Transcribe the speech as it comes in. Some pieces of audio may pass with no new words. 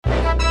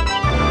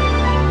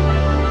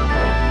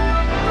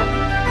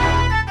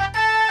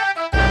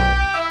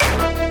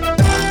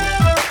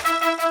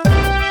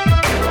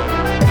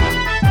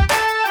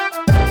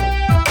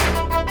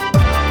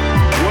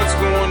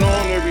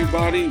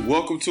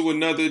welcome to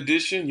another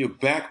edition. You're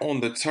back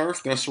on the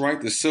turf. That's right,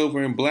 the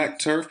Silver and Black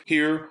turf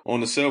here on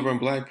the Silver and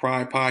Black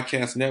Pride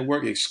Podcast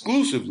Network,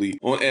 exclusively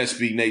on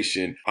SB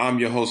Nation. I'm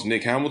your host,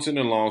 Nick Hamilton,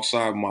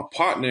 alongside my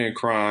partner in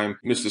crime,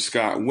 Mr.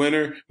 Scott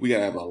Winter. We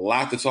gotta have a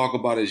lot to talk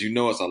about. As you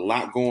know, it's a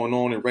lot going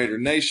on in Raider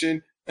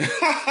Nation.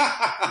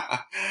 I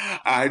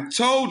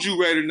told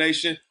you, Raider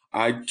Nation.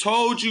 I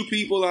told you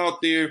people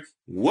out there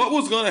what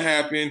was going to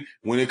happen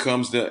when it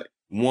comes to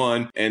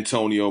one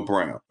Antonio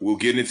Brown. We'll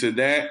get into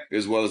that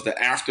as well as the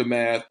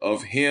aftermath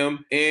of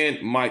him and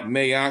Mike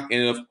Mayock,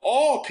 and of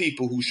all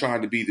people who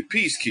tried to be the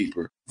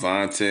peacekeeper,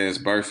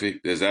 Vontaze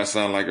Burfict. Does that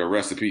sound like a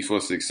recipe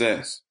for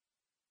success?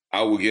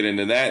 I will get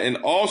into that. And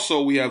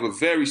also, we have a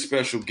very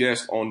special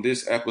guest on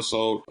this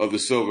episode of the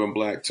Silver and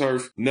Black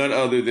Turf. None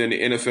other than the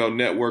NFL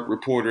Network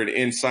reporter and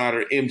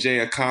insider,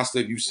 MJ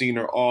Acosta. You've seen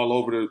her all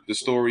over the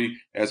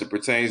story as it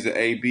pertains to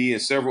AB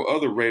and several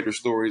other Raider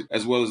stories,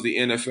 as well as the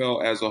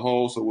NFL as a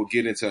whole. So we'll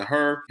get into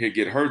her,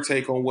 get her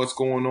take on what's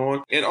going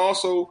on. And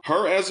also,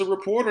 her as a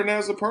reporter and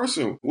as a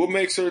person. What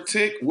makes her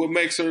tick? What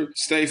makes her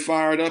stay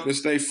fired up and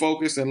stay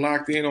focused and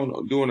locked in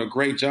on doing a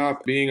great job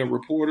being a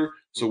reporter?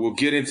 So we'll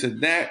get into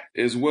that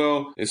as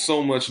well and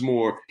so much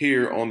more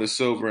here on the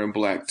Silver and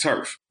Black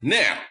Turf.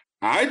 Now,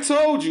 I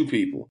told you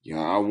people,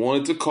 y'all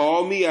wanted to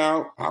call me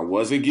out. I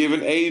wasn't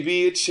giving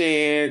AB a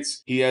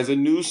chance. He has a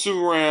new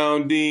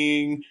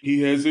surrounding.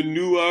 He has a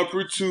new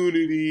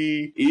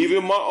opportunity.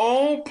 Even my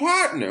own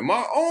partner,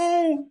 my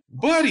own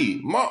buddy,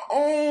 my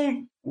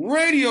own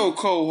radio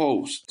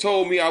co-host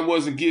told me I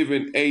wasn't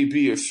giving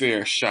AB a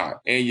fair shot.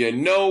 And you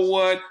know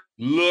what?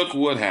 Look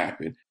what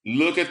happened.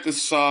 Look at the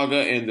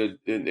saga in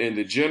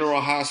the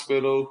General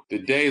Hospital, the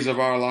days of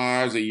our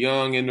lives, the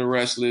young and the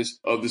restless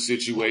of the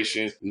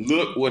situation.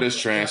 Look what has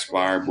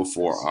transpired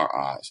before our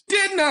eyes.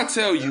 Didn't I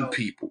tell you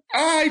people?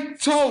 I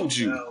told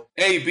you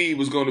AB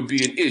was going to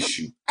be an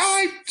issue.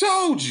 I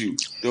told you.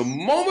 The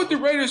moment the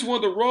Raiders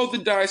wanted to roll the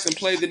dice and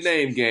play the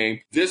name game,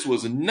 this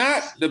was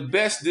not the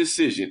best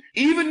decision.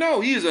 Even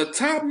though he is a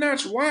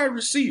top-notch wide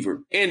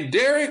receiver and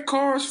Derek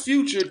Carr's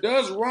future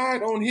does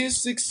ride on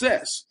his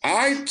success,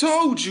 I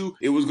told you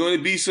it was going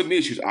to be some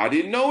issues. I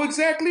didn't know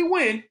exactly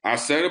when. I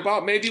said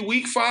about maybe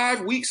week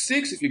 5, week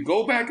 6. If you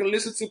go back and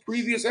listen to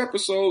previous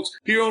episodes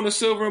here on the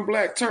Silver and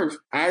Black Turf,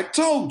 I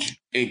told you.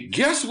 And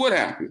guess what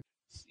happened?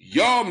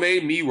 Y'all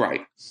made me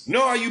right.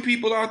 Know how you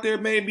people out there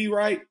made me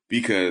right?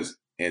 Because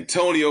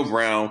Antonio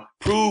Brown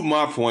proved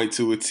my point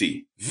to a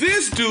T.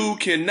 This dude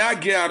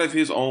cannot get out of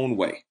his own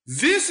way.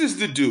 This is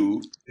the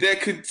dude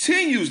that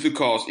continues to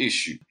cause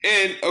issue.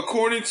 And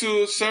according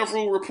to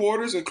several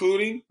reporters,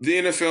 including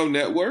the NFL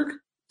Network,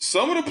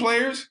 some of the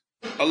players,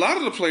 a lot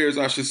of the players,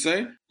 I should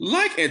say,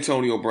 like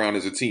Antonio Brown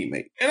as a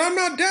teammate. And I'm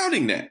not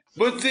doubting that.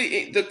 But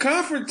the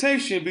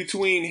confrontation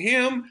between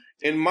him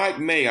and Mike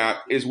Mayock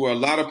is where a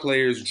lot of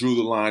players drew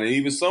the line. And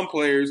even some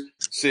players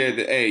said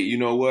that, hey, you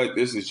know what?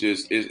 This is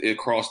just, it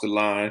crossed the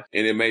line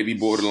and it may be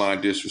borderline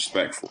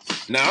disrespectful.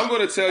 Now, I'm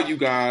going to tell you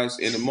guys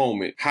in a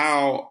moment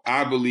how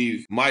I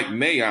believe Mike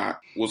Mayock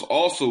was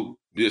also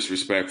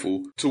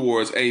disrespectful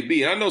towards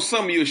AB. And I know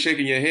some of you are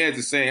shaking your heads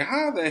and saying,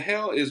 how the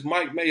hell is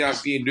Mike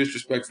Mayock being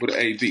disrespectful to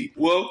AB?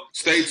 Well,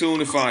 stay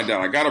tuned and find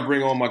out. I got to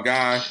bring on my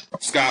guy,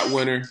 Scott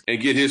Winter, and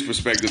get his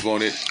perspective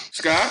on it.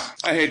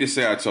 Scott, I hate to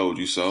say I told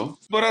you so,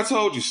 but I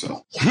told you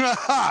so.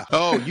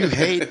 Oh, you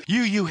hate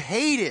you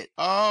hate it.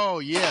 Oh,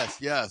 yes.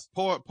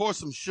 Pour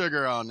some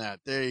sugar on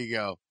that. There you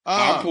go.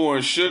 I'm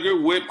pouring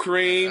sugar, whipped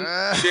cream,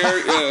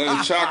 cherry,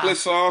 chocolate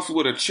sauce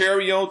with a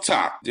cherry on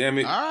top. Damn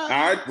it. All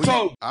right.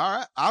 All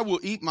right. I will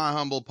eat my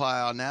humble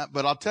pie on that,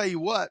 but I'll tell you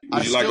what.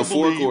 Would you like a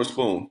fork or a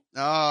spoon?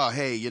 Oh,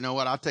 hey, you know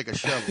what? I'll take a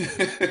shovel.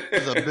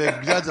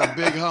 That's a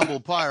big humble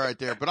pie right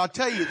there. But I'll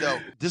tell you, though,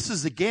 this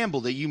is a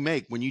gamble that you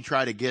make when you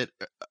try to get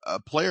a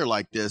player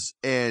like this.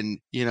 And,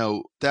 you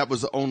know, that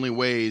was the only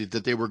way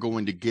that they were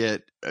going to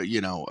get,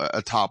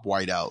 a top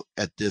wideout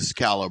at this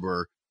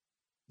caliber.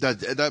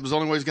 That was the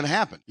only way it's going to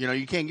happen. You know,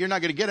 you're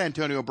not going to get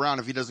Antonio Brown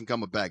if he doesn't come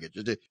with baggage.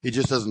 It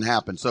just doesn't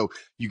happen. So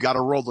you got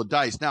to roll the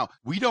dice. Now,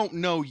 we don't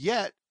know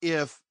yet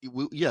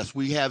yes,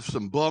 we have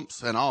some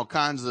bumps and all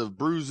kinds of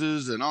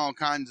bruises and all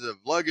kinds of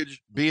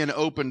luggage being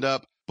opened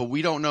up, but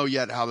we don't know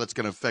yet how that's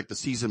going to affect the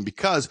season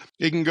because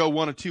it can go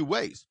one of two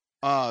ways.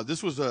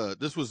 This was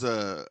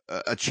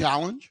a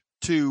challenge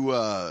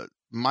to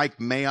Mike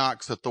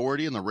Mayock's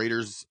authority and the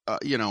Raiders,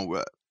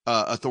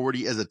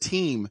 authority as a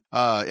team,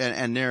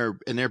 and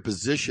their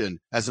position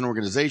as an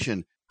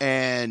organization.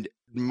 And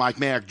Mike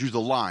Mayock drew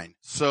the line.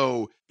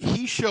 So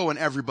he's showing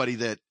everybody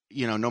that,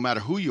 no matter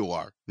who you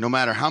are, no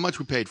matter how much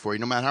we paid for you,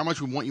 no matter how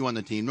much we want you on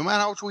the team, no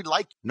matter how much we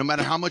like you, no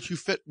matter how much you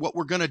fit what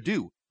we're going to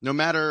do, no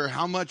matter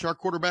how much our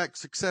quarterback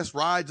success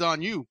rides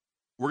on you,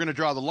 we're going to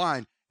draw the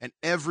line and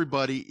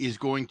everybody is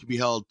going to be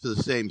held to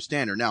the same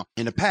standard. Now,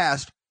 in the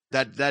past,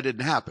 that didn't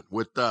happen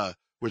with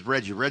with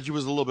Reggie. Reggie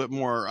was a little bit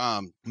more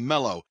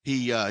mellow.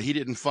 He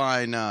didn't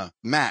find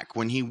Mac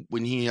when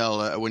he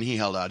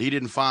held out. He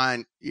didn't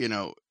find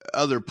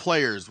other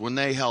players when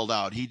they held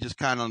out. He just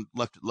kind of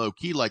left it low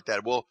key like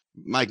that. Well,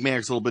 Mike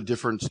Mayoc's a little bit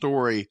different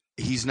story.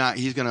 He's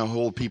going to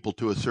hold people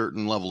to a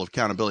certain level of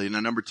accountability. Now,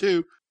 number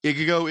two, it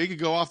could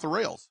go off the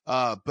rails.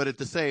 But at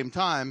the same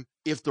time,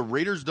 if the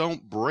Raiders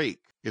don't break,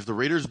 if the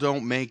Raiders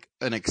don't make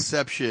an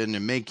exception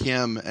and make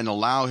him and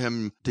allow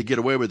him to get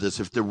away with this,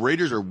 if the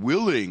Raiders are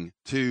willing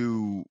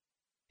to,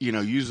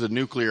 use the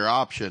nuclear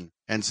option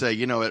and say,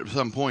 at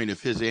some point,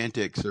 if his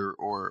antics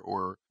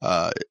or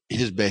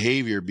his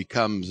behavior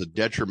becomes a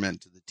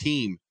detriment to the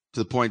team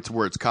to the point to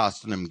where it's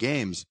costing them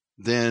games,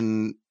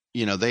 then,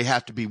 they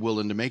have to be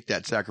willing to make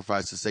that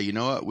sacrifice to say, you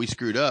know what, we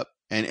screwed up.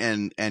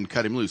 And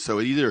cut him loose.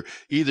 So either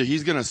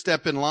he's going to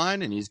step in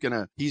line and he's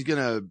going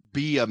to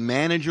be a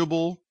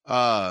manageable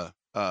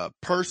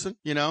person,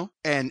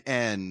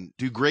 and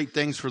do great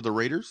things for the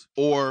Raiders,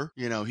 or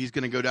he's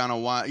going to go down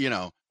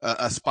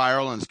a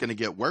spiral and it's going to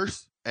get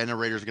worse. And the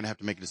Raiders are going to have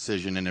to make a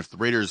decision. And if the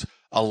Raiders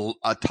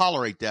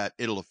tolerate that,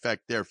 it'll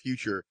affect their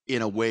future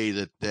in a way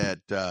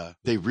that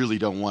they really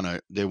don't want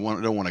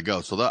to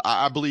go. So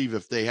I believe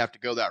if they have to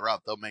go that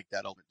route, they'll make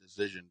that ultimate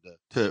decision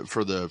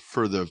for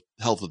the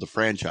health of the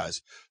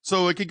franchise.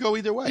 So it could go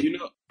either way.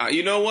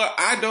 You know what?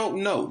 I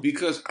don't know,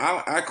 because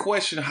I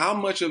question how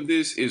much of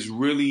this is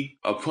really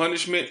a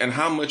punishment and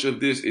how much of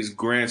this is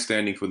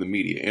grandstanding for the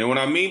media. And what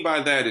I mean by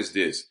that is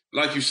this.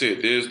 Like you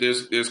said,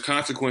 there's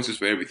consequences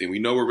for everything. We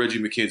know where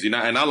Reggie McKenzie,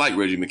 and I like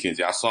Reggie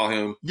McKenzie. I saw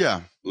him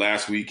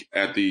last week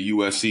at the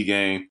USC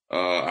game,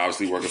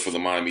 obviously working for the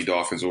Miami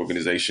Dolphins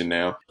organization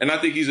now. And I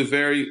think he's a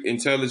very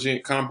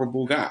intelligent,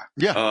 comparable guy.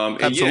 Yeah,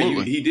 and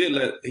absolutely.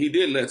 Yeah, he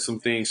did let some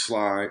things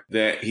slide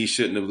that he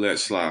shouldn't have let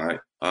slide,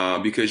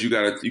 because you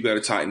gotta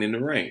tighten in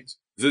the reins.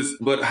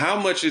 But how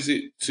much is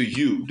it to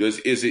you?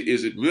 Is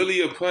it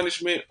really a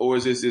punishment, or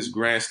is this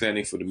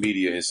grandstanding for the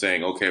media and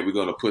saying, okay, we're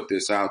going to put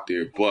this out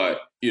there, but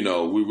we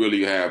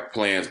really have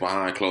plans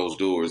behind closed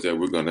doors that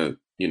we're going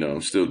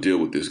to still deal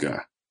with this guy?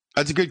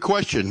 That's a good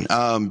question.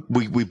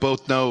 We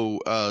both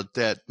know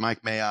that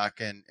Mike Mayock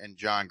and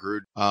John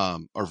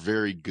Gruden are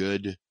very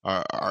good,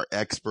 are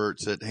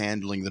experts at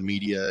handling the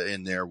media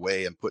in their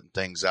way and putting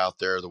things out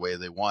there the way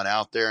they want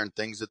out there and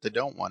things that they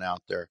don't want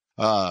out there.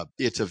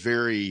 It's a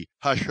very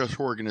hush-hush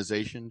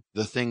organization.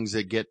 The things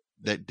that get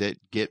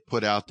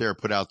put out there,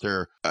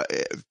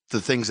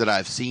 the things that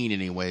I've seen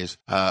anyways,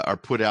 are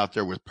put out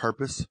there with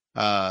purpose,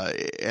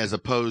 as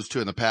opposed to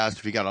in the past,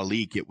 if you got a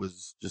leak, it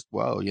was just,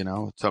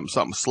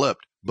 something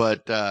slipped.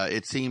 But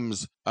it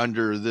seems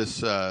under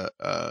this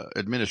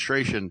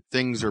administration,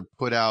 things are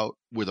put out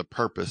with a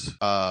purpose.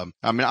 I'm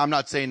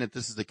not saying that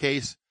this is the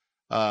case,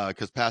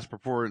 because past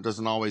performance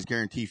doesn't always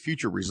guarantee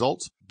future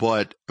results.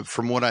 But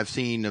from what I've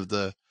seen of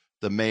the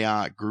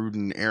Mayock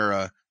Gruden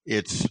era,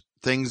 it's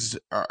things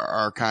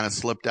are kind of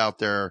slipped out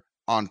there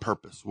on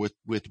purpose with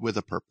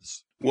a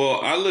purpose. Well,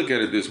 I look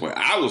at it this way.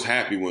 I was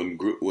happy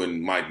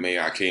when Mike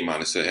Mayock came out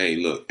and said, "Hey,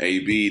 look,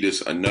 AB,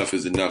 this enough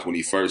is enough." When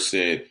he first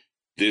said,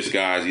 this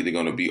guy's either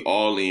going to be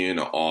all in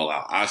or all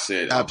out. I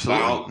said,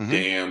 absolutely. About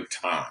damn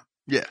time.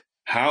 Yeah.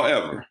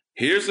 However,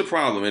 here's the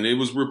problem. And it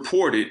was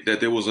reported that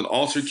there was an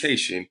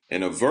altercation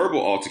and a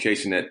verbal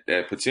altercation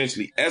that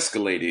potentially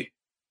escalated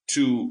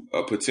to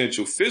a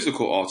potential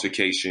physical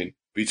altercation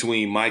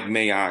between Mike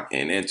Mayock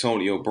and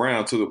Antonio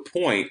Brown, to the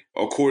point,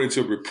 according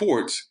to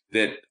reports,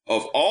 that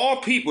of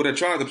all people that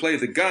tried to play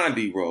the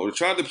Gandhi role, that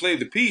tried to play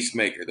the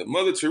peacemaker, the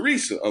Mother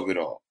Teresa of it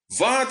all,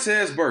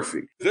 Vontaze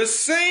Burfict, the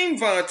same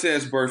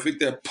Vontaze Burfict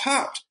that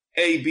popped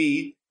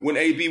AB when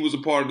AB was a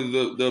part of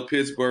the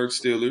Pittsburgh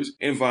Steelers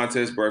and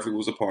Vontaze Burfict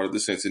was a part of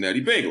the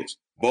Cincinnati Bengals,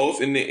 both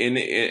in the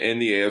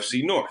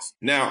AFC North.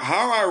 Now,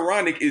 how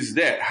ironic is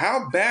that?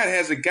 How bad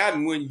has it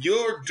gotten when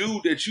your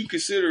dude that you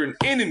consider an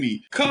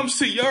enemy comes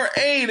to your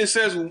aid and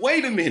says,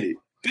 wait a minute,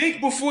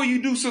 think before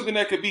you do something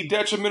that could be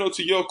detrimental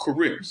to your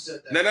career?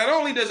 Now, not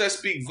only does that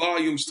speak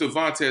volumes to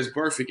Vontaze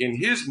Burfict and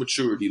his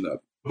maturity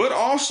level, but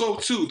also,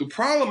 too, the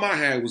problem I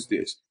had was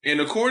this.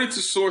 And according to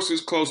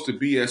sources close to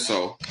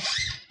BSO,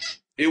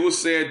 it was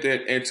said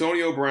that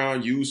Antonio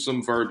Brown used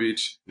some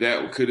verbiage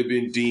that could have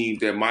been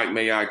deemed, that Mike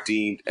Mayock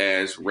deemed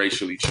as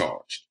racially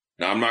charged.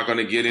 Now, I'm not going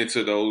to get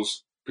into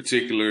those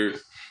particular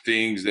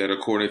things that,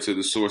 according to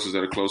the sources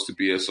that are close to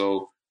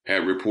BSO,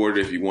 had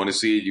reported. If you want to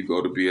see it, you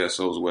go to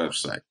BSO's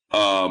website.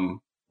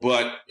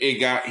 But it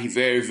got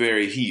very,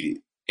 very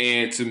heated.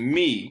 And to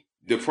me,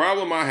 the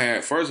problem I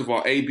had, first of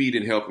all, AB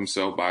didn't help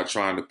himself by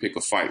trying to pick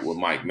a fight with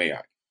Mike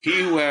Mayock. He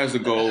who has the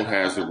goal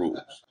has the rules.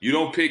 You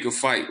don't pick a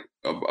fight,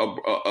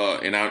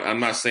 and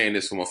I'm not saying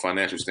this from a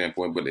financial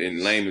standpoint, but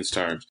in layman's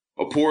terms,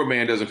 a poor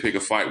man doesn't pick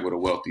a fight with a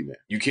wealthy man.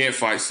 You can't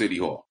fight City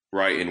Hall,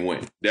 right, and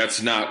win. That's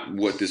not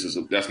what this is.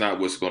 That's not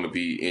what's going to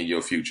be in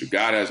your future.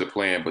 God has a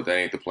plan, but that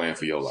ain't the plan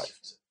for your life.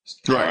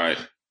 Right. All right.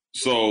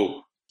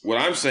 So what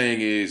I'm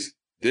saying is,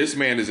 this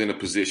man is in a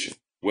position,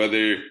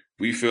 whether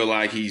we feel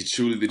like he's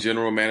truly the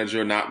general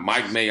manager or not.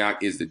 Mike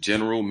Mayock is the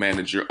general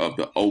manager of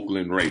the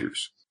Oakland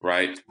Raiders,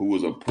 right? Who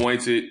was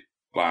appointed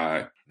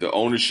by the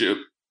ownership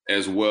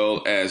as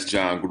well as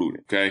John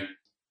Gruden, okay?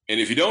 And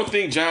if you don't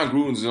think John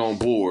Gruden is on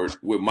board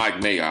with Mike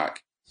Mayock,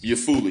 you're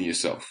fooling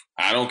yourself.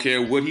 I don't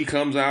care what he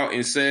comes out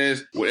and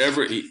says,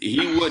 whatever.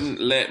 He wouldn't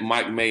let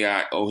Mike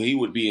Mayock, or he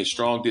would be in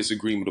strong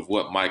disagreement of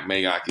what Mike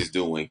Mayock is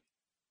doing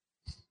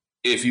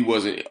if he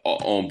wasn't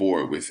on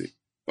board with it.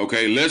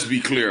 Okay, let's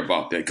be clear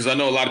about that, because I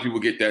know a lot of people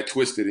get that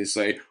twisted and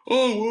say,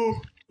 oh,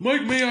 well,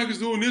 Mike Mayock is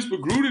doing this,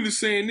 but Gruden is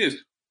saying this.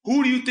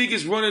 Who do you think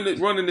is running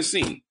the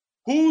scene?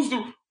 Who's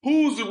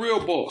the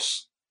real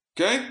boss?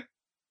 Okay?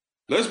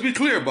 Let's be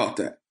clear about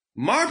that.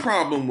 My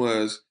problem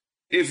was,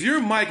 if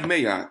you're Mike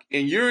Mayock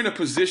and you're in a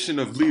position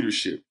of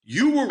leadership,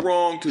 you were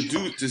wrong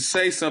to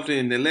say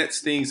something that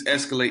lets things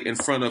escalate in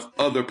front of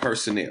other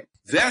personnel.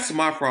 That's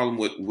my problem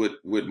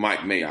with Mike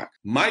Mayock.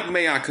 Mike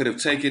Mayock could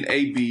have taken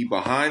AB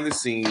behind the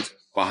scenes,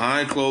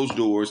 behind closed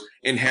doors,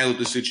 and handled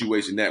the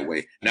situation that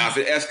way. Now, if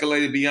it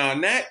escalated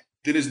beyond that,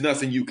 then there's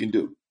nothing you can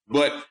do.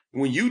 But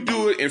when you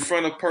do it in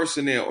front of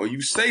personnel, or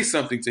you say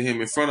something to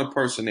him in front of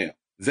personnel,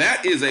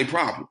 that is a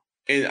problem.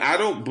 And I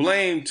don't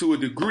blame, to a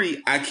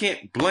degree, I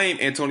can't blame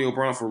Antonio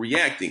Brown for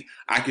reacting.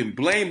 I can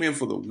blame him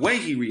for the way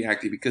he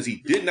reacted, because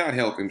he did not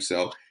help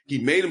himself. He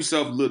made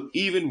himself look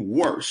even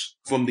worse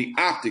from the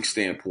optic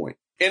standpoint.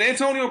 And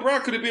Antonio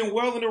Brown could have been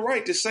well in the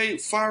right to say,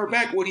 fire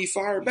back what he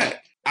fired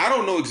back. I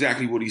don't know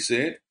exactly what he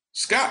said.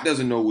 Scott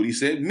doesn't know what he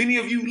said. Many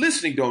of you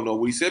listening don't know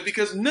what he said,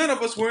 because none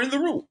of us were in the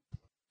room.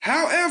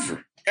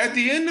 However, at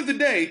the end of the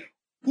day,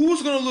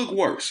 who's going to look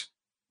worse?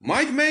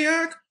 Mike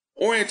Mayock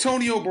or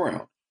Antonio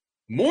Brown?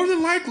 More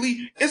than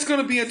likely, it's going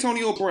to be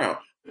Antonio Brown,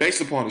 based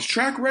upon his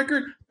track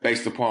record,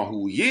 based upon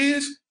who he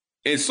is,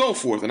 and so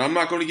forth. And I'm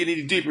not going to get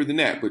any deeper than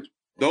that, but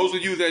those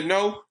of you that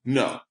know.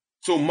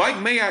 So Mike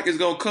Mayock is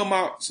going to come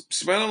out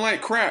smelling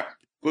like crap,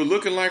 but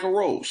looking like a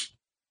rose.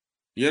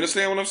 You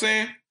understand what I'm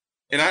saying?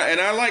 And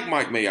I like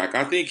Mike Mayock.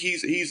 I think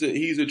he's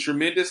a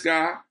tremendous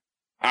guy.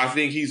 I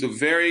think he's a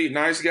very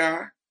nice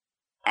guy.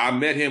 I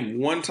met him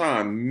one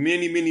time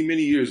many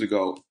years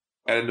ago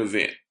at an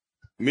event.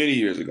 Many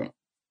years ago.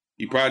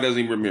 He probably doesn't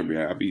even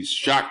remember. I'd be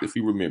shocked if he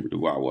remembered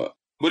who I was.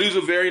 But he's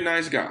a very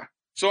nice guy.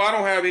 So I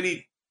don't have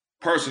any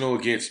personal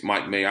against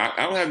Mike Mayock.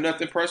 I don't have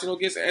nothing personal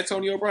against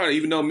Antonio Brown,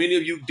 even though many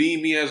of you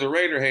deem me as a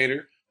Raider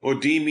hater or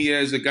deem me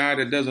as a guy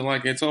that doesn't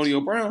like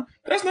Antonio Brown.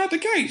 That's not the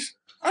case.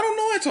 I don't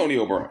know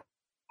Antonio Brown.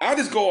 I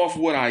just go off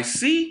what I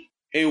see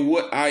and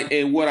what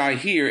I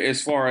hear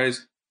as far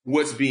as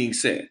what's being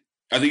said.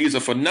 I think he's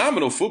a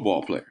phenomenal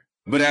football player.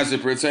 But as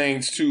it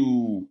pertains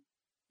to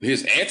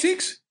his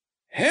antics,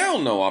 hell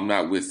no, I'm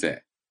not with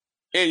that.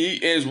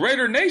 And as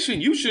Raider Nation,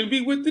 you shouldn't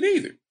be with it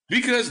either,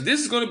 because this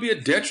is going to be a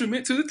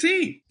detriment to the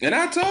team. And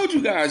I told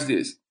you guys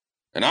this,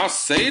 and I'll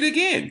say it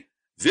again.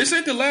 This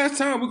ain't the last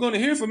time we're going to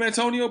hear from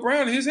Antonio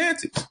Brown and his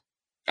antics.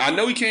 I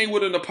know he came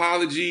with an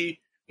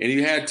apology, and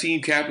he had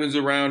team captains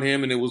around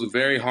him, and it was a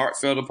very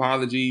heartfelt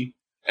apology.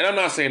 And I'm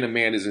not saying the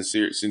man is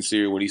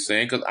sincere when he's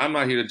saying, because I'm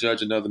not here to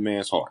judge another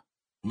man's heart.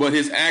 But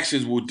his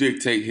actions will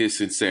dictate his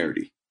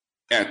sincerity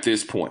at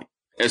this point,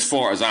 as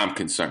far as I'm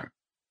concerned.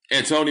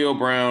 Antonio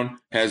Brown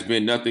has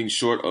been nothing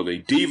short of a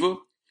diva.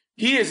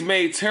 He has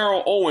made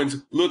Terrell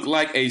Owens look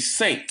like a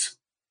saint.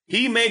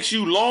 He makes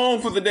you long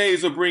for the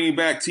days of bringing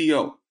back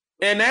T.O.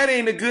 And that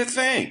ain't a good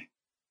thing.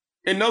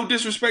 And no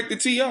disrespect to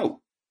T.O.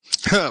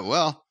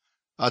 Well,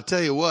 I'll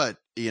tell you what,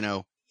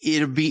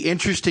 it'll be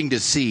interesting to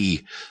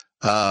see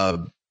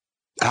how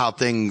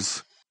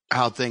things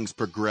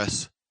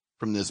progress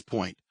from this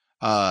point.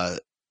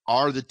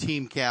 Are the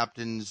team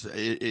captains,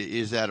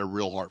 is that a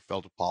real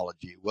heartfelt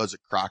apology? Was it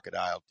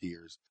crocodile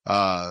tears?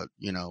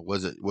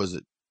 Was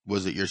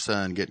it your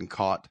son getting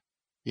caught,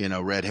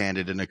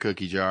 red-handed in a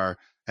cookie jar,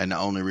 and the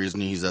only reason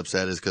he's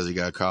upset is because he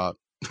got caught,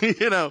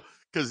 because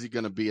he's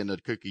going to be in the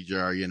cookie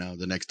jar,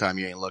 the next time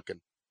you ain't looking.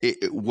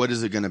 What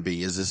is it going to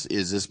be? Is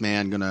this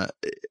man going to,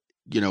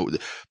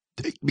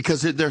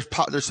 because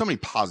there's so many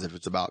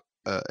positives about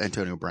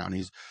Antonio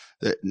Brown.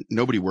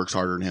 Nobody works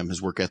harder than him.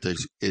 His work ethic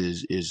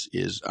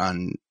is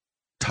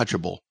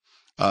untouchable.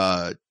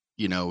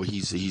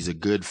 He's a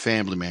good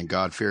family man,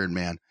 God-fearing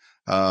man.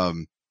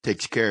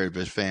 Takes care of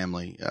his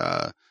family.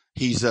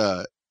 He's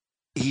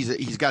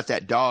got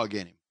that dog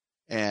in him,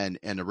 and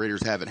the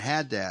Raiders haven't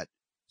had that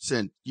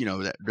since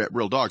that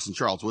real dog since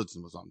Charles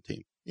Woodson was on the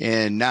team.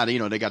 And now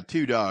they got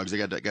two dogs. They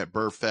got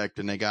Burfict,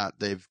 and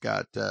they've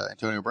got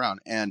Antonio Brown.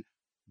 And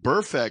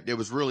Burfict, it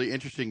was really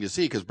interesting to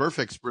see, because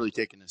Burfict's really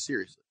taking this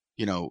seriously.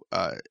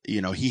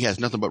 He has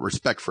nothing but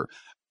respect for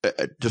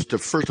just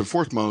first and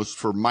foremost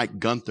for Mike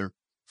Gunther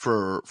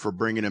for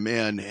bringing him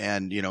in,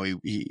 and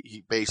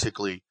he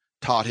basically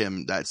taught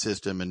him that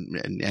system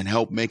and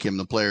helped make him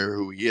the player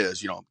who he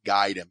is.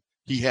 Guide him.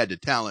 He had the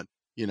talent.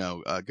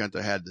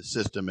 Gunther had the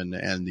system and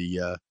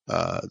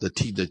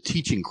the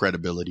teaching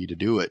credibility to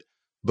do it,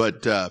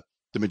 but the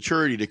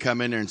maturity to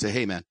come in there and say,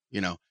 hey man,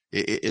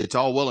 it's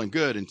all well and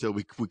good until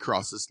we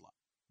cross this line.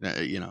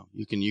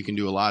 You can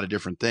do a lot of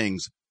different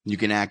things. You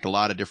can act a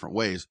lot of different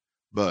ways,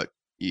 but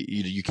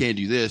you can't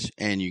do this,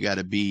 and you got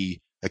to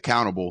be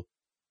accountable,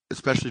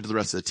 especially to the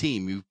rest of the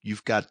team.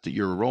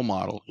 You're a role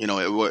model,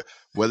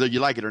 whether you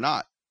like it or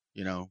not.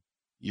 You know,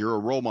 you're a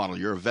role model.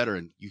 You're a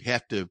veteran. You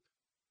have to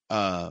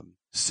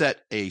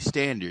set a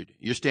standard.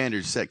 Your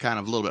standard's set kind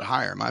of a little bit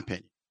higher, in my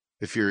opinion.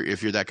 If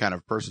you're that kind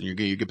of person, you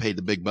get paid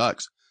the big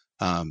bucks.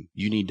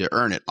 You need to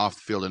earn it off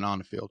the field and on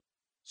the field.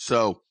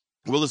 So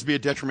will this be a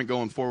detriment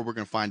going forward? We're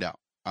going to find out.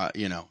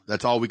 You know,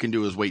 that's all we can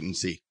do is wait and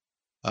see.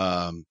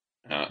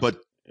 But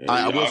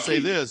I will say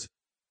this.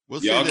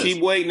 Y'all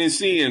keep waiting and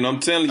seeing. I'm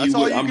telling you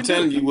what. I'm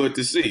telling you what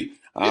to see.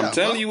 I'm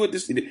telling you what to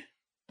see.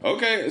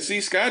 Okay,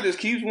 see, Scott just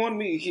keeps wanting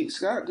me.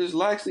 Scott just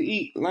likes to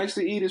eat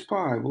his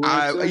pie. Boy,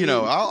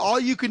 all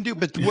you can do.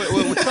 But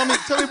tell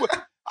me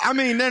what. I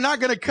mean, they're not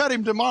going to cut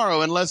him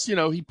tomorrow unless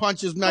he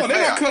punches. No,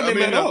 they're not cutting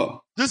him at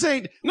all. This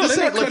ain't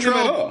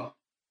Latrell.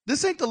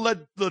 This ain't the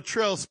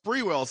Latrell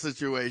Sprewell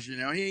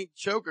situation. He ain't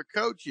choke a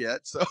coach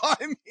yet. So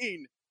I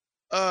mean,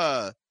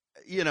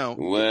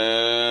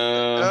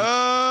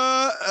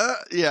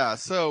 yeah.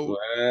 So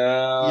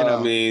I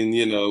mean,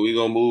 we're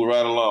gonna move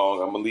right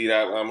along. I'm gonna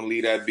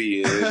leave that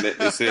be.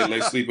 They said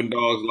let sleeping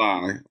dogs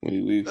lie.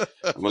 I'm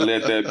gonna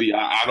let that be.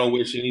 I don't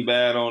wish any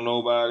bad on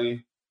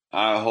nobody.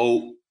 I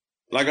hope,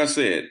 like I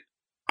said,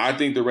 I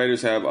think the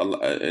Raiders have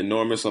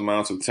enormous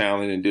amounts of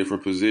talent in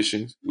different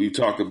positions. We've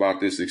talked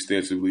about this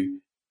extensively.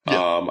 Yeah.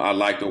 I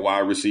like the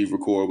wide receiver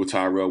core with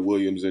Tyrell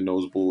Williams and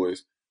those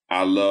boys.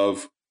 I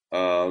love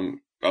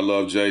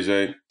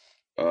JJ.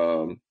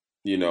 I'm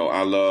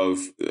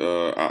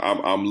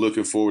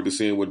looking forward to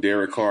seeing what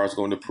Derek Carr is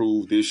going to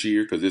prove this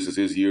year, because this is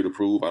his year to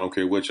prove. I don't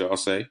care what y'all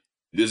say.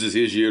 This is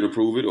his year to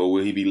prove it, or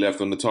will he be left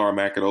on the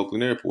tarmac at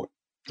Oakland Airport?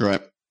 Right.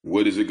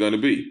 What is it going to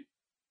be?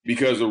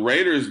 Because the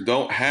Raiders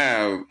don't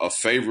have a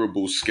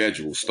favorable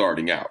schedule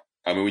starting out.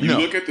 I mean, when you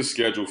look at the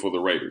schedule for the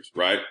Raiders,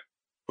 right?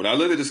 When I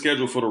looked at the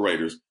schedule for the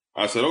Raiders,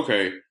 I said,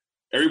 okay,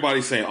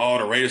 everybody's saying,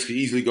 the Raiders could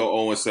easily go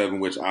 0-7,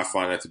 which I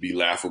find that to be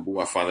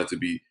laughable. I find that to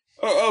be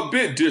a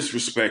bit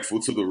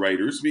disrespectful to the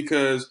Raiders,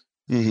 because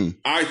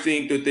I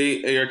think that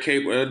they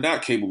are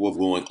not capable of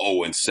going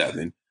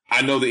 0-7.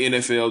 I know the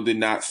NFL did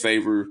not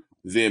favor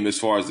them as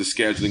far as the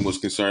scheduling was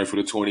concerned for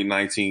the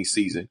 2019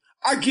 season.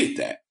 I get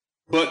that.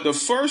 But the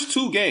first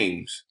two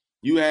games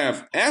you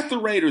have at the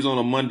Raiders on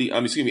a Monday,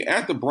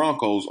 at the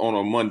Broncos on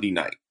a Monday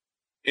night.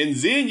 And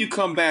then you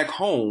come back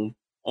home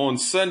on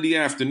Sunday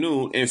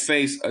afternoon and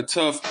face a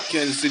tough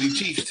Kansas City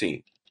Chiefs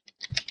team,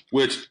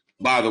 which,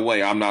 by the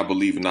way, I'm not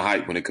believing the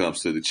hype when it comes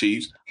to the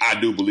Chiefs. I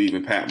do believe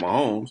in Pat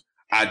Mahomes.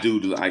 I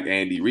do like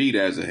Andy Reid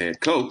as a head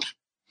coach,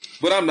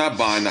 but I'm not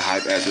buying the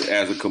hype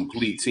as a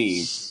complete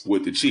team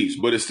with the Chiefs.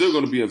 But it's still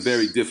going to be a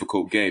very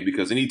difficult game,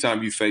 because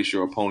anytime you face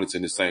your opponents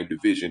in the same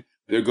division,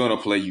 they're going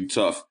to play you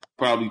tough,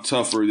 probably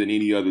tougher than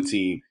any other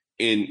team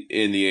in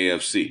the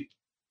AFC,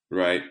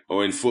 right?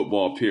 Or in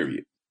football,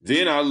 period.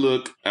 Then I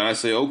look and I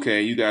say,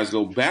 okay, you guys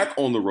go back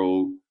on the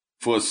road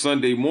for a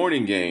Sunday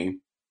morning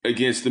game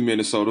against the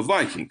Minnesota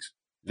Vikings.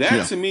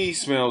 That to me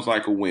smells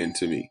like a win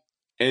to me.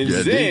 And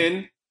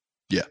then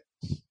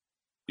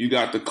you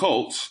got the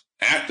Colts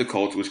at the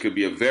Colts, which could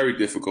be a very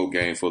difficult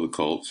game for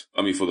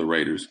the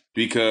Raiders,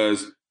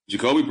 because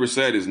Jacoby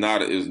Brissett is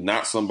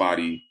not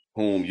somebody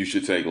whom you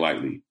should take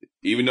lightly.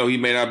 Even though he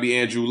may not be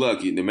Andrew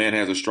Luck, the man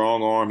has a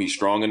strong arm. He's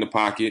strong in the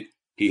pocket.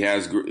 He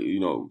has,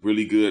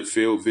 really good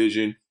field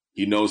vision.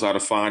 He knows how to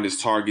find his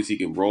targets. He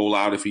can roll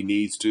out if he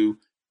needs to.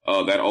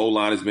 That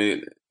O-line has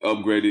been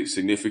upgraded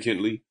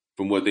significantly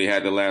from what they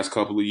had the last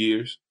couple of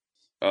years.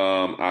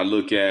 I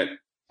look at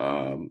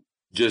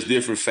just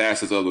different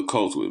facets of the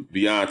Colts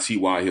beyond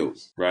T.Y.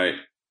 Hilton, right?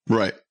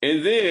 Right.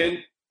 And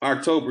then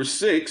October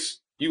 6th,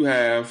 you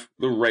have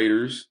the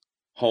Raiders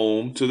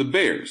home to the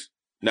Bears.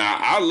 Now,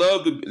 I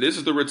love this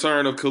is the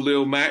return of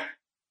Khalil Mack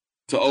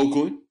to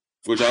Oakland,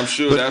 which I'm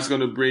sure that's going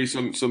to bring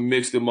some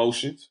mixed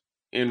emotions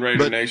in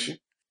Raider Nation.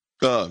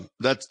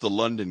 That's the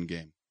London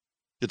game.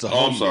 It's a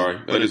home. I'm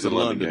sorry. That is the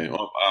London game.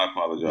 I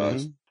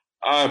apologize.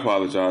 Mm-hmm. I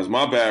apologize.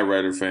 My bad,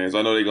 Raider fans.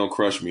 I know they're going to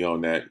crush me on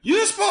that.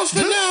 You're supposed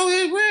to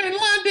know we're in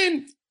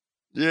London.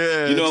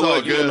 Yeah. You know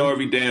what? You don't know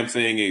every damn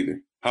thing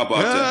either. How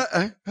about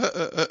that?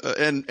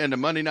 And the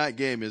Monday night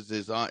game is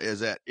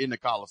in the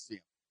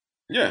Coliseum.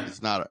 Yeah.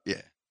 It's not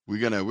they're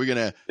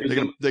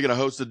gonna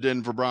host the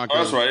Denver Broncos.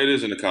 Oh, that's right. It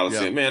is in the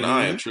Coliseum. Yeah. Man,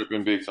 I am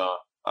tripping big time.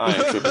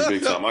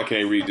 I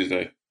can't read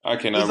today. I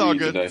cannot read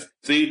today.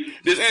 See,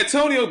 this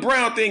Antonio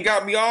Brown thing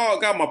got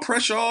my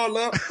pressure all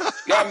up,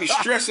 got me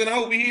stressing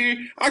over here.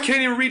 I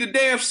can't even read the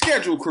damn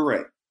schedule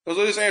correct because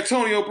of this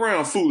Antonio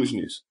Brown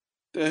foolishness.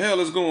 The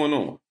hell is going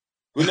on?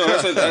 But no,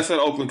 that's at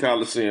Oakland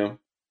Coliseum.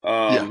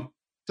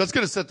 That's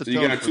going to set the tone.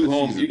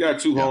 You got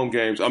two home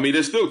games. I mean,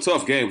 they're still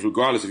tough games,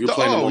 regardless if you're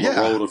playing them on the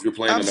road or if you're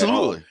playing them at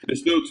home. They're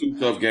still two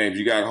tough games.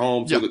 You got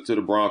home to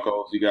the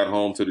Broncos. You got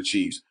home to the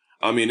Chiefs.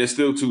 I mean, it's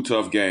still two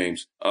tough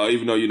games,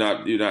 even though you're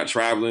not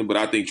traveling. But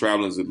I think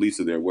traveling is the least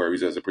of their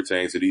worries as it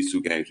pertains to these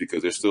two games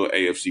because they're still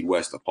AFC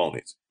West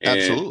opponents. And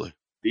absolutely,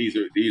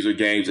 these are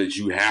games that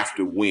you have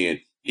to win.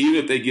 Even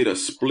if they get a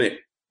split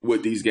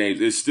with these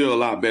games, it's still a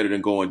lot better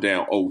than going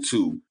down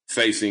 0-2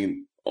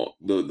 facing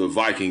the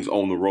Vikings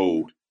on the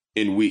road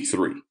in week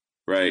 3,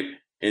 right?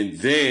 And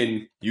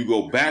then you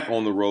go back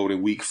on the road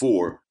in week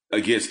 4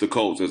 against the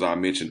Colts, as I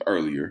mentioned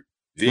earlier.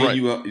 Then Right.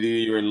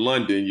 you're in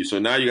London. So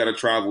now you got to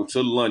travel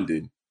to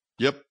London.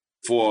 Yep.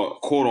 For a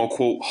quote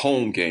unquote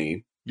home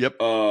game.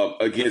 Yep.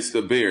 Against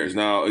the Bears.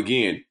 Now,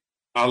 again,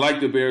 I like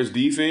the Bears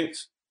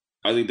defense.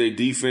 I think their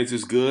defense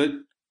is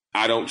good.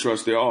 I don't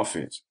trust their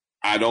offense.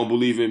 I don't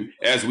believe in,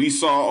 as we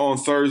saw on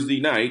Thursday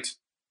night,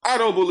 I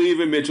don't believe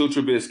in Mitchell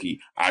Trubisky.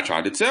 I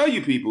tried to tell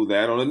you people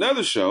that on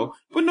another show,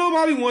 but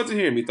nobody wanted to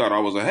hear me. Thought I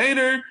was a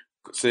hater.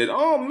 Said,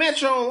 oh,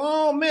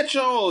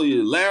 Mitchell.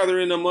 You're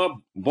lathering them up,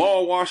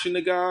 ball washing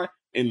the guy.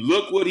 And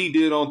look what he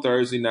did on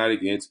Thursday night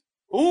against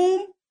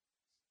whom?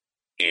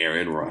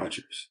 Aaron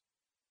Rodgers.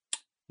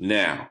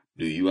 Now,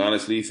 do you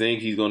honestly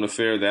think he's going to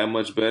fare that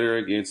much better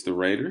against the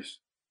Raiders?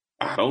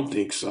 I don't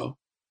think so.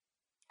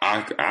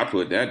 I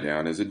put that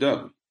down as a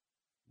W.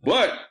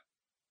 But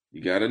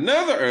you got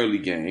another early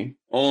game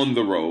on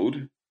the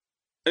road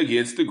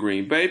against the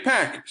Green Bay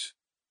Packers.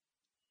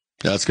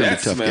 That's going to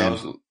be a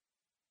tough game.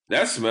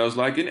 That smells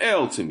like an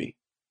L to me.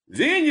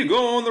 Then you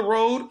go on the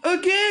road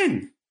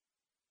again,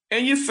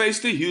 and you face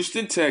the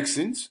Houston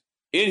Texans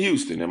in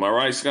Houston. Am I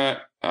right,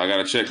 Scott? I got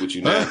to check with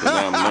you now because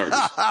now I'm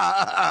nervous.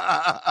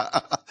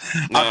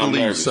 I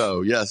believe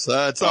so. Yes,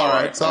 it's all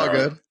right. It's all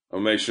good. I'll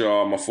make sure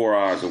all my 4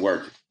 eyes are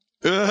working.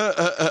 You got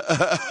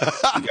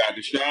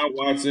Deshaun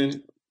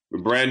Watson, a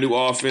brand new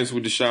offense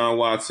with Deshaun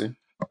Watson.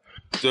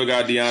 Still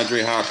got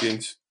DeAndre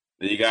Hopkins.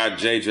 Then you got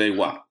J.J.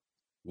 Watt.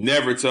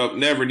 Never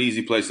an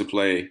easy place to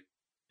play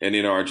at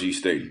NRG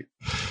Stadium.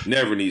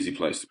 Never an easy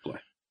place to play.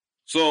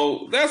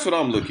 So that's what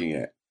I'm looking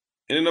at.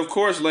 And then, of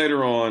course,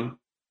 later on,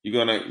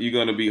 you're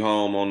gonna be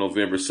home on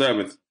November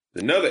 7th,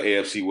 another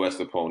AFC West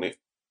opponent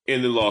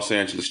in the Los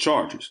Angeles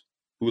Chargers,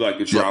 who like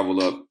to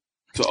travel up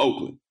to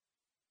Oakland.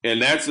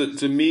 And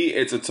to me,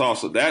 it's a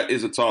toss-up. That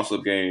is a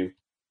toss-up game.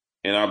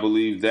 And I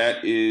believe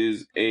that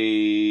is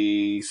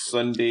a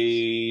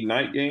Sunday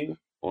night game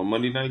or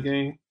Monday night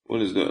game. When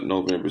is the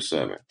November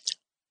 7th?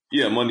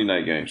 Yeah, Monday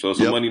night game. So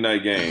it's a Monday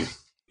night game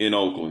in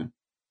Oakland,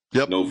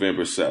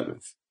 November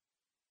 7th,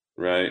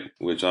 right?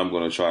 Which I'm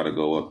going to try to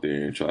go up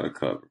there and try to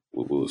cover.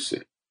 We'll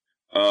see.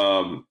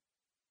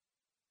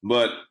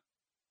 But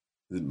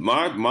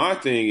my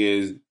thing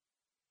is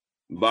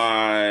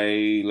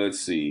by, let's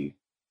see,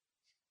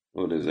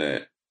 what is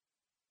that?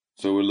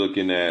 So we're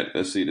looking at,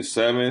 let's see, the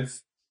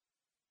 7th.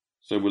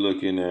 So we're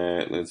looking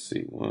at, let's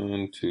see,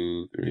 1,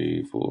 2,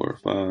 3, 4,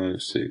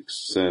 5,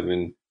 6,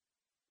 7.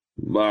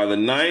 By the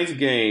 9th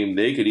game,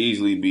 they could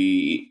easily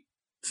be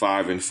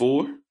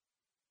 5-4.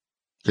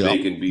 Yep. They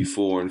can be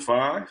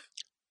 4-5,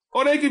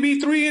 or they could be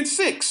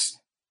 3-6.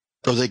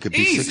 Oh, they could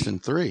be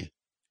 6-3.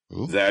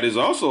 Ooh. That is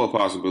also a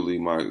possibility,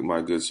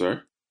 my good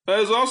sir. That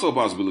is also a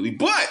possibility.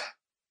 But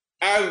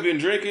I haven't been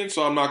drinking,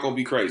 so I'm not going to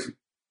be crazy.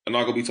 I'm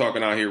not going to be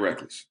talking out here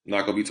reckless. I'm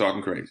not going to be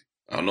talking crazy.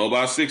 I don't know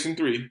about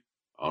 6-3.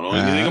 I don't know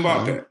anything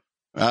about that.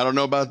 I don't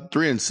know about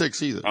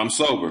 3-6 either. I'm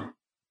sober.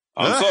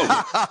 All right.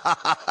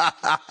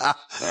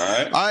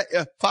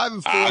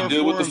 5-4. I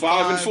deal with the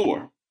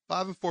 5-4.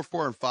 5-4,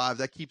 4-5.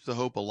 That keeps the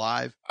hope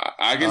alive.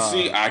 I can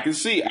see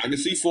 4-5.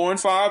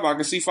 I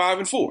can see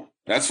 5-4.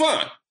 That's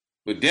fine.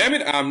 But damn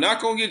it, I'm not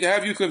going to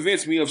have you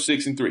convince me of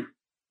 6-3.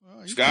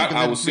 Well, Scott,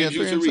 I will send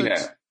you to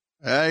rehab.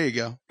 There you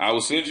go. I will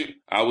send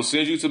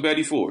you to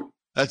Betty Ford.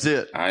 That's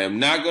it. I'm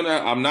not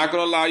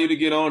gonna allow you to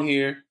get on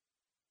here.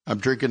 I'm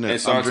drinking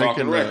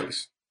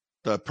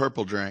the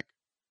purple drink.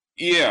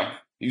 Yeah.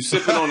 You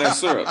sipping on that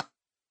syrup.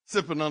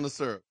 Sipping on the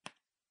syrup.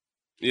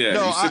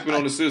 Yeah, you sipping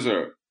on the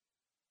scissor.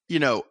 You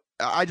know,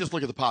 I just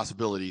look at the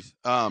possibilities.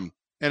 And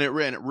it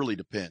really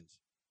depends.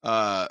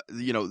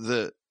 You know,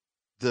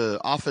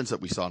 the offense that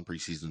we saw in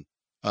preseason,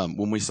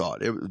 when we saw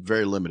it was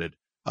very limited.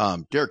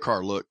 Derek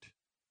Carr looked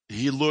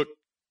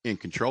in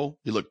control.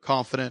 He looked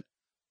confident.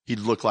 He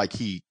looked like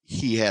he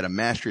had a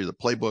mastery of the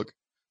playbook.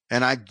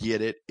 And I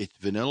get it. It's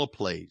vanilla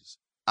plays.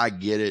 I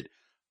get it.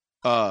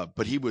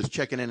 But he was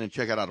checking in and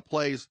checking out of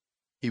plays.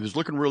 He was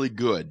looking really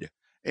good.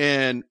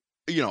 And,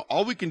 you know,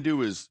 all we can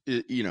do is,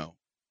 you know,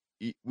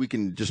 we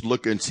can just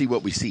look and see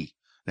what we see.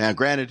 Now,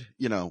 granted,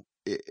 you know,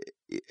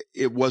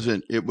 it was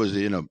in a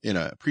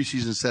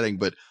preseason setting,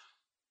 but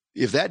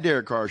if that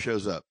Derek Carr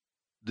shows up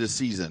this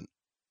season,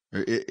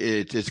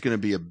 it's going to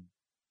be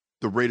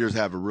the Raiders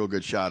have a real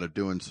good shot of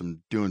doing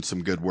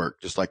some good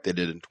work, just like they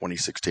did in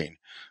 2016.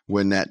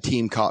 When that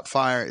team caught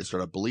fire, it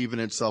started believing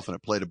in itself and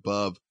it played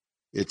above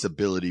its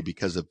ability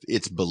because of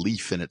its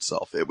belief in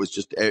itself. It was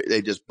just,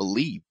 they just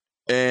believed.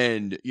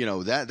 And, you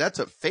know, that's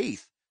a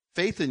faith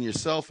in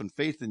yourself and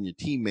faith in your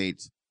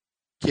teammates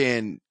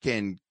can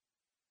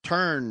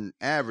turn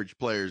average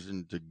players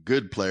into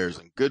good players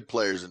and good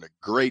players into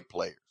great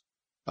players.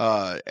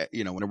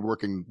 You know, when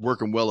they're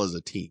working well as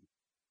a team.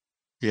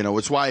 You know,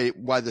 it's why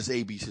this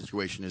AB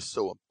situation is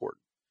so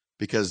important,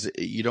 because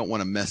you don't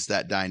want to mess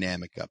that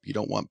dynamic up. You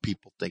don't want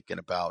people thinking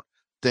about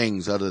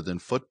things other than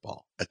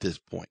football at this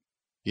point,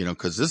 you know,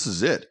 because this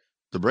is it.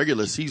 The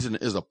regular season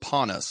is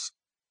upon us,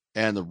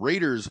 and the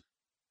Raiders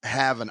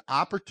have an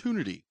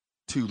opportunity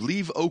to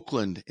leave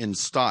Oakland in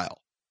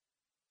style.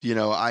 You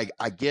know, I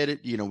get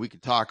it. You know, we can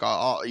talk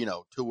all, you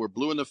know, till we're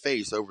blue in the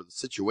face over the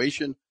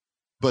situation,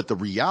 But the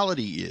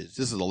reality is,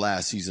 this is the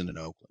last season in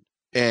Oakland.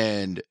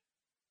 And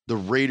the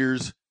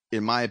Raiders,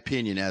 in my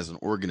opinion, as an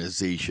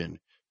organization,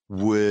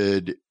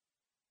 would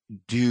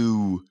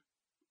be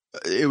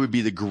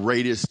the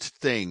greatest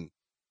thing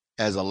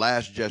as a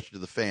last gesture to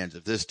the fans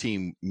if this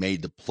team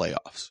made the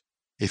playoffs.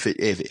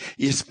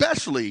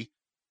 Especially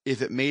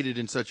if it made it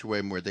in such a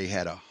way where they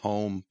had a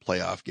home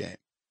playoff game.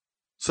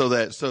 So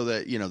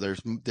that, you know,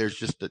 there's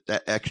just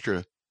that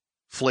extra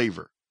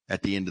flavor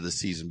at the end of the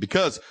season.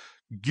 Because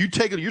you're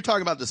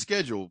talking about the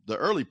schedule, the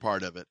early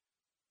part of it.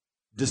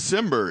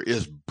 December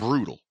is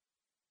brutal.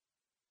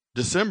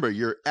 December,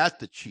 you're at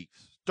the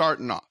Chiefs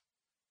starting off.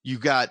 You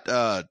got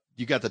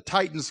the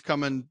Titans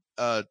coming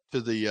to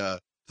the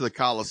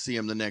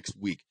Coliseum the next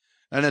week.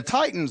 And the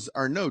Titans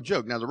are no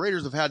joke. Now the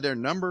Raiders have had their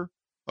number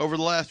over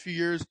the last few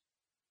years,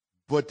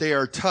 but they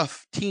are a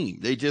tough team.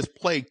 They just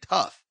play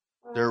tough.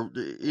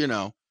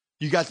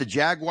 You got the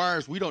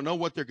Jaguars. We don't know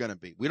what they're going to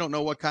be. We don't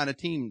know what kind of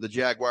team the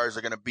Jaguars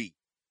are going to be.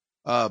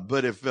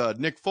 But if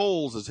Nick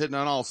Foles is hitting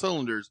on all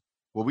cylinders,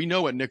 well, we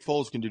know what Nick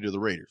Foles can do to the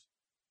Raiders.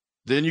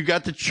 Then you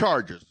got the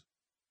Chargers.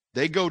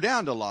 They go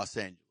down to Los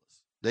Angeles.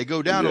 They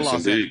go down to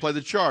Los Angeles, play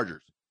the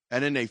Chargers.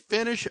 And then they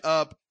finish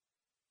up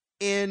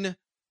in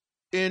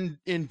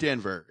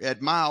Denver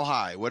at Mile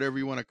High, whatever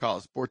you want to call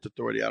it, Sports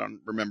Authority. I don't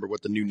remember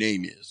what the new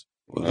name is.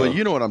 But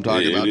you know what I'm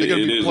talking about. They're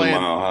going to be playing.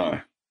 Mile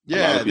High.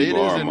 Yeah, it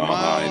is in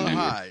Mile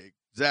High.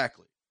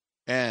 Exactly.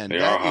 And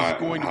that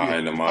is going to be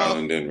in the mile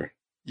in Denver.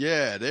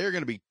 Yeah, they're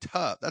going to be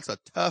tough. That's a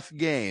tough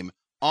game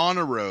on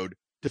the road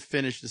to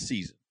finish the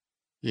season.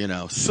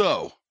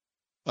 So,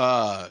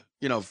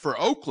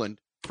 for Oakland,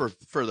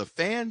 for the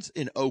fans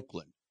in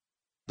Oakland,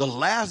 the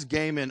last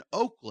game in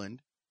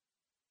Oakland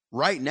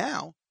right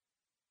now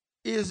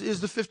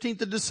is the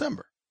 15th of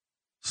December.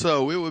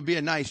 So it would be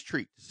a nice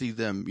treat to see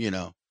them,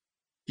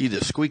 either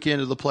squeak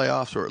into the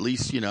playoffs or at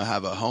least,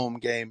 have a home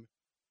game,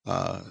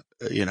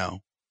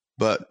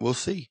 but we'll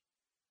see.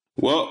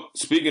 Well,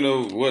 speaking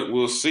of what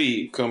we'll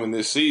see coming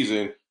this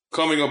season,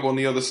 coming up on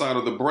the other side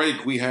of the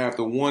break, we have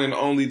the one and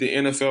only the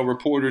NFL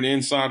reporter and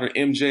insider,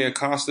 MJ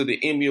Acosta, the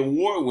Emmy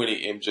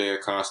Award-winning MJ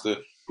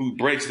Acosta, who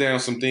breaks down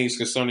some things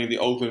concerning the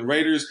Oakland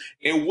Raiders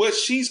and what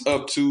she's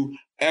up to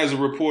as a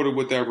reporter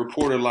with that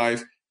reporter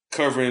life,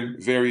 covering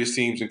various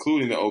teams,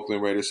 including the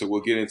Oakland Raiders. So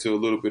we'll get into a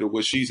little bit of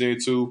what she's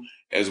into,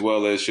 as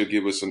well as she'll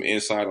give us some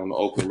insight on the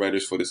Oakland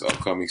Raiders for this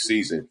upcoming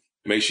season.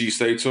 Make sure you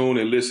stay tuned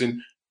and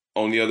listen.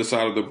 On the other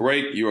side of the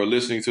break, you are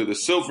listening to the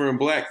Silver and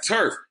Black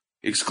Turf,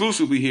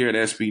 exclusively here at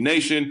SB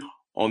Nation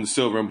on the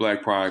Silver and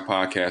Black Pride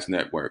Podcast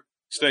Network.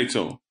 Stay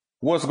tuned.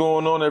 What's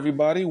going on,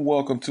 everybody?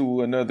 Welcome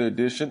to another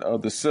edition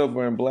of the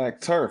Silver and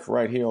Black Turf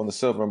right here on the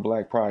Silver and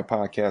Black Pride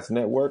Podcast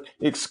Network,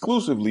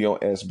 exclusively on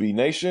SB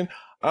Nation.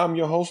 I'm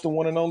your host, the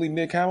one and only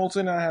Nick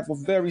Hamilton. I have a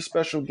very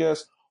special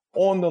guest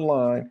on the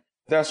line.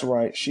 That's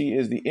right. She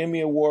is the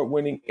Emmy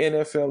Award-winning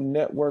NFL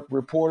Network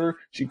reporter.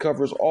 She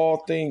covers all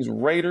things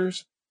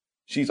Raiders.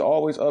 She's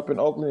always up in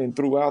Oakland and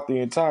throughout the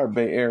entire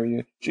Bay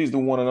Area. She's the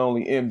one and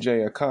only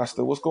MJ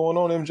Acosta. What's going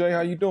on, MJ?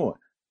 How you doing?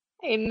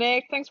 Hey,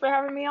 Nick. Thanks for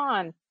having me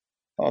on.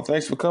 Oh,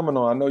 thanks for coming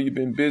on. I know you've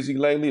been busy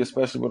lately,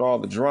 especially with all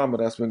the drama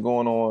that's been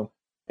going on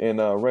in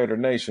Raider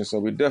Nation. So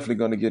we're definitely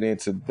going to get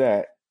into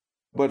that.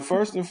 But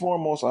first and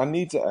foremost, I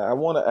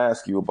want to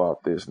ask you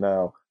about this.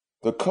 Now,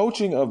 the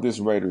coaching of this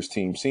Raiders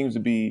team seems to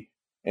be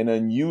an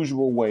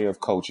unusual way of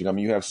coaching. I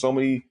mean, you have so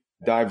many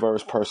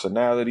diverse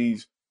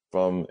personalities,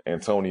 from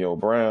Antonio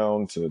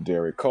Brown to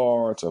Derek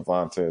Carr to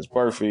Vontaze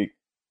Burfict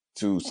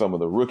to some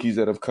of the rookies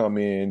that have come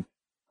in.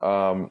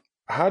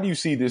 How do you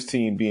see this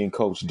team being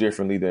coached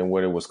differently than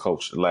what it was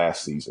coached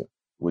last season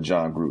with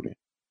Jon Gruden?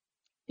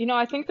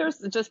 I think there's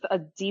just a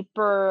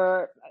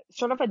deeper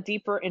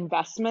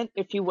investment,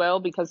 if you will,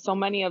 because so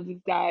many of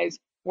these guys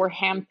were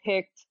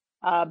handpicked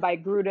by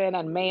Gruden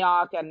and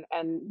Mayock,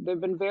 and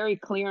they've been very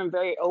clear and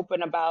very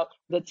open about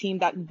the team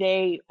that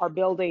they are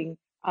building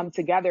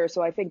together.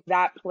 So I think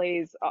that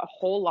plays a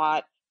whole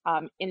lot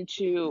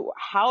into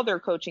how they're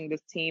coaching this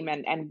team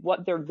and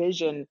what their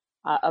vision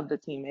of the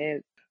team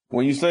is.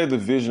 When you say the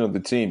vision of the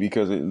team,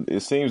 because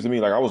it seems to me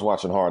like I was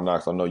watching Hard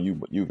Knocks. I know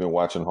you've been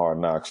watching Hard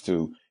Knocks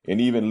too.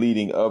 And even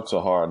leading up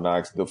to Hard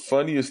Knocks, the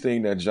funniest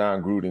thing that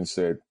Jon Gruden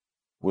said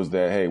was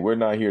that, hey, we're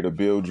not here to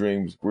build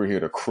dreams. We're here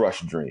to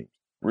crush dreams.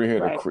 We're here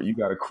to you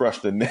got to crush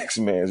the next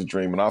man's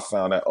dream. And I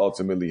found that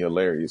ultimately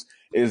hilarious.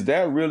 Is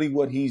that really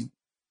what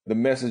the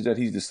message that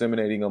he's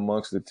disseminating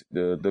amongst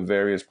the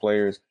various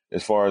players,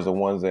 as far as the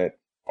ones that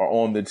are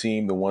on the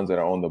team, the ones that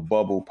are on the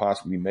bubble,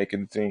 possibly making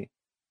the team?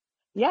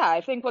 Yeah,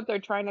 I think what they're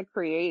trying to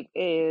create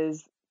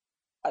is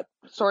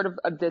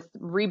this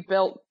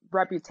rebuilt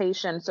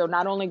reputation. So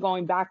not only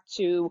going back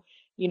to,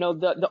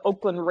 the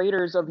Oakland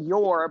Raiders of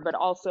yore, but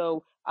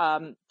also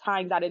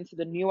tying that into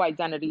the new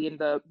identity in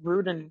the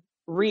Gruden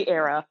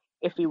re-era,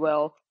 if you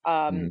will.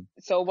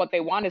 So what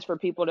they want is for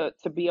people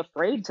to be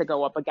afraid to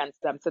go up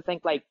against them, to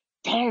think like,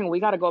 dang, we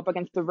got to go up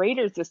against the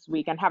Raiders this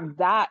week, and have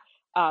that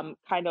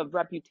kind of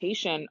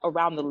reputation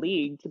around the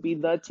league to be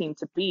the team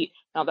to beat.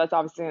 Now, that's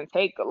obviously going to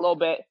take a little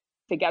bit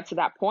to get to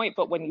that point.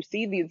 But when you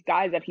see these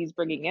guys that he's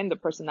bringing in, the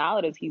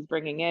personalities he's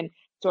bringing in,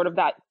 sort of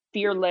that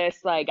fearless,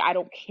 like, I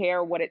don't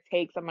care what it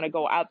takes, I'm going to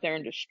go out there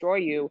and destroy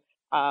you.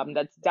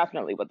 That's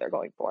definitely what they're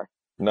going for.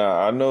 Now,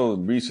 I know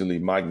recently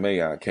Mike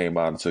Mayock came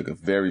out and took a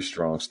very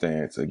strong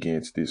stance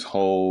against this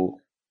whole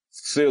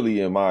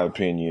silly, in my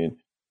opinion,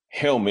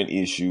 helmet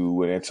issue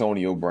with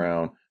Antonio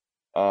Brown.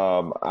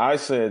 I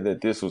said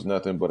that this was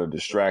nothing but a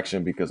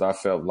distraction because I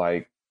felt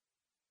like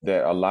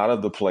that a lot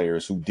of the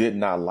players who did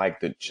not like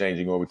the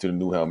changing over to the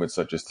new helmet,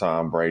 such as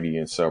Tom Brady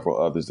and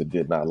several others that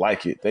did not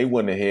like it, they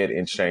went ahead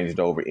and changed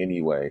over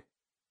anyway.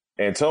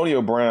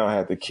 Antonio Brown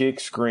had to kick,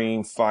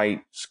 scream,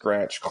 fight,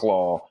 scratch,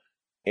 claw,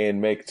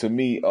 and make, to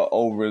me, a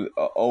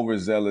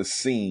overzealous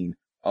scene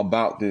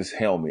about this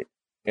helmet.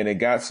 And it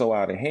got so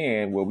out of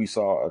hand where we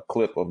saw a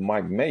clip of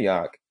Mike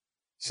Mayock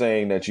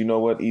saying that, you know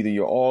what, either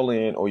you're all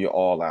in or you're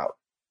all out.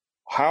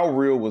 How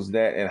real was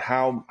that, and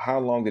how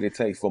long did it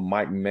take for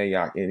Mike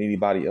Mayock and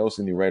anybody else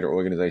in the Raider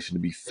organization to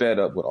be fed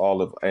up with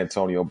all of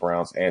Antonio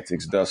Brown's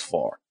antics thus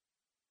far?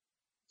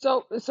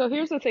 So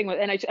here's the thing,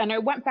 and I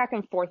went back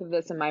and forth of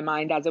this in my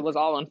mind as it was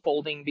all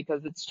unfolding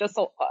because it's just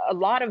a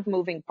lot of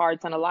moving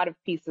parts and a lot of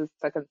pieces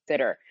to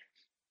consider.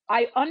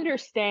 I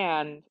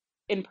understand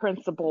in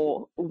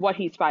principle what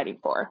he's fighting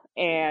for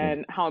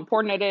and how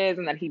important it is,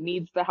 and that he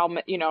needs the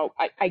helmet. You know,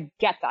 I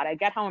get that. I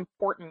get how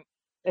important,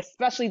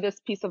 especially this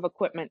piece of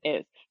equipment,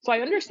 is. So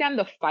I understand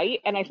the fight,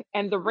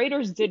 and the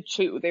Raiders did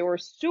too. They were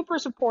super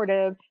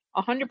supportive,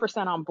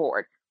 100% on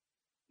board.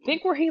 I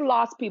think where he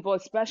lost people,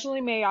 especially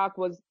Mayock,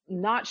 was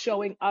not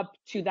showing up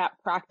to that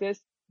practice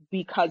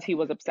because he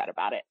was upset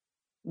about it.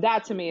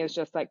 That to me is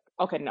just like,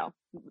 okay, no.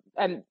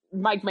 And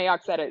Mike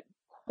Mayock said it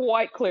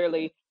quite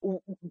clearly.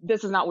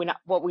 This is not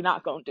what we're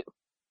not going to do.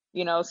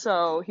 You know,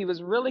 so he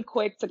was really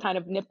quick to kind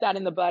of nip that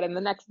in the bud. And the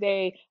next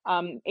day,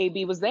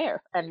 AB was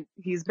there, and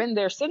he's been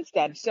there since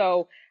then.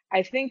 So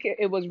I think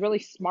it was really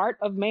smart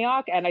of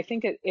Mayock, and I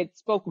think it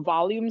spoke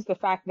volumes, the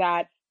fact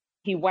that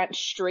he went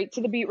straight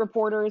to the beat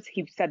reporters.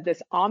 He said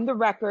this on the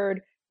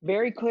record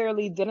very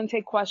clearly, didn't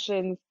take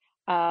questions,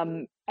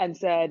 and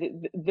said,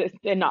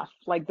 enough.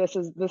 Like, this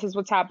is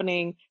what's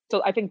happening.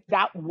 So I think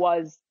that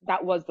was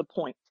the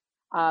point.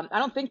 I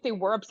don't think they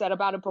were upset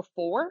about it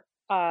before,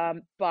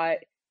 but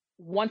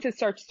once it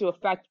starts to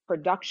affect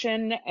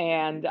production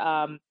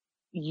and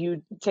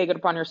you take it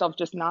upon yourself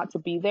just not to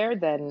be there,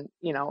 then,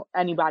 you know,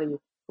 anybody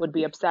would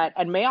be upset.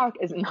 And Mayock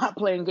is not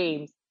playing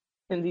games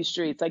in these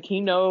streets. Like, he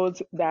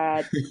knows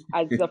that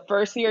as the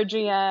first year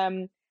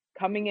GM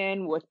coming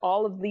in with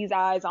all of these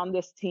eyes on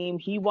this team,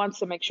 he wants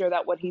to make sure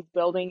that what he's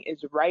building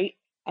is right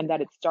and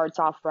that it starts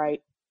off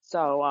right.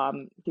 So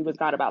he was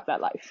not about that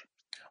life.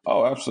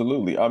 Oh,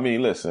 absolutely. I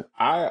mean, listen,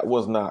 I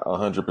was not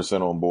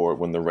 100% on board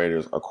when the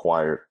Raiders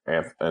acquired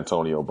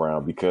Antonio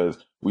Brown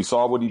because we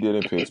saw what he did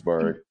in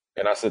Pittsburgh.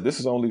 And I said, this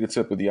is only the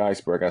tip of the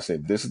iceberg. I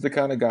said, this is the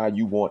kind of guy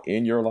you want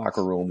in your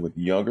locker room with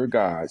younger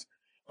guys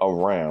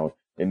around.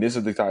 And this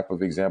is the type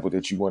of example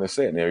that you want to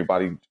set. And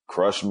everybody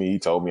crushed me,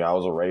 told me I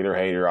was a Raider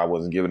hater. I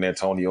wasn't giving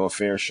Antonio a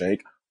fair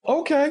shake.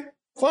 Okay,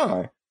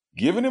 fine.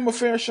 Giving him a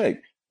fair shake.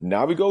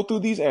 Now we go through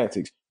these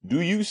antics.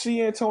 Do you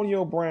see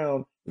Antonio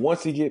Brown,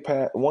 once he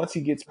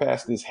gets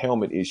past this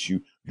helmet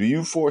issue, do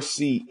you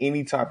foresee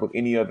any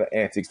other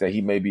antics that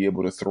he may be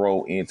able to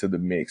throw into the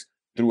mix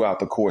throughout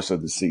the course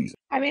of the season?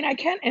 I mean, I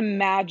can't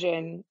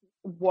imagine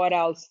what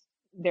else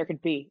there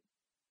could be.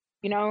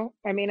 You know,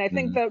 I mean, I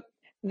think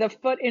the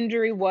foot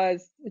injury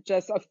was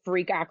just a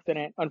freak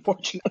accident.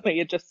 Unfortunately,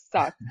 it just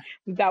sucked.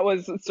 That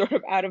was sort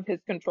of out of his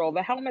control.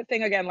 The helmet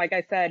thing, again, like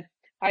I said,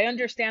 I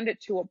understand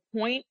it to a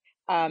point.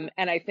 And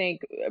I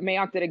think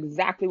Mayock did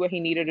exactly what he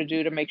needed to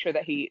do to make sure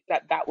that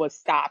that was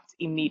stopped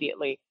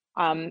immediately.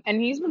 And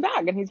he's been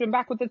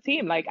back with the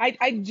team. Like,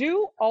 I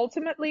do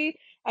ultimately,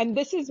 and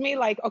this is me,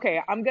 like, okay,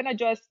 I'm going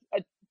to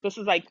this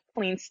is like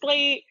clean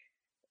slate,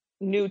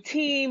 new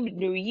team,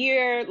 new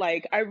year.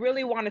 Like, I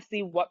really want to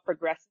see what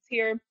progresses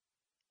here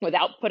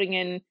without putting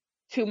in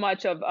too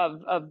much of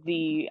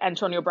the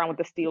Antonio Brown with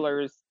the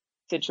Steelers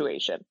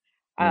situation.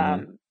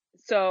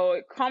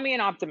 So call me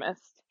an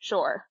optimist,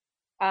 sure.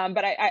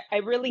 But I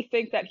really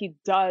think that he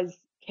does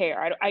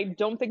care. I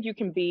don't think you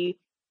can be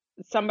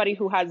somebody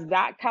who has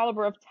that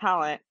caliber of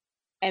talent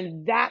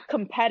and that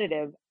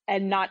competitive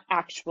and not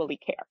actually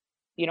care.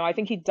 You know, I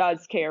think he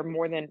does care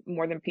more than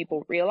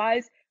people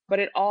realize, but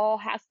it all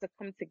has to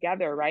come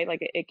together, right? Like,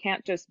 it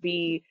can't just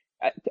be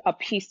a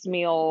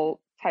piecemeal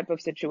type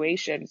of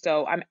situation.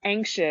 So I'm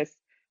anxious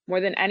more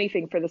than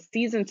anything for the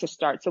season to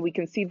start so we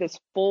can see this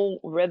full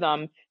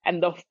rhythm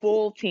and the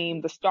full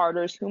team, the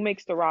starters, who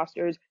makes the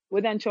rosters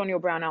with Antonio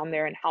Brown on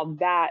there, and how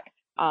that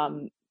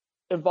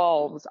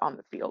evolves on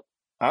the field.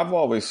 I've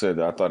always said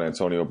that I thought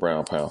Antonio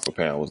Brown, pound for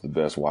pound, was the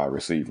best wide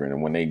receiver.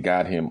 And when they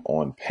got him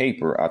on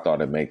paper, I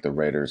thought it made the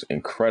Raiders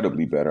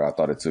incredibly better. I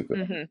thought it took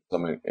an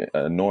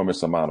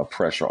enormous amount of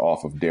pressure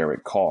off of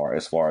Derek Carr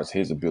as far as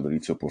his ability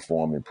to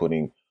perform and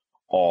putting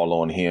all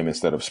on him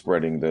instead of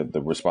spreading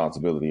the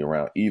responsibility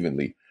around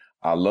evenly.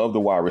 I love the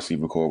wide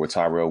receiver core with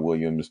Tyrell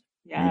Williams.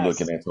 Yes. You look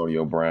at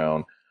Antonio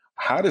Brown.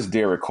 How does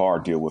Derek Carr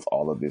deal with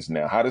all of this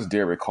now? How does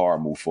Derek Carr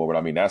move forward?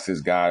 I mean, that's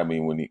his guy. I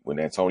mean, when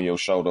Antonio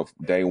showed up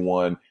day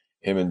one,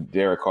 him and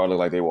Derek Carr looked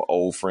like they were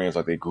old friends,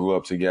 like they grew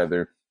up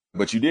together.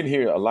 But you didn't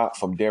hear a lot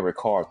from Derek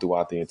Carr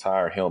throughout the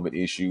entire helmet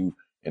issue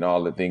and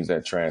all the things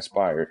that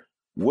transpired.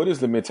 What is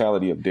the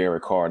mentality of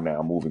Derek Carr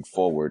now moving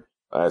forward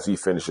as he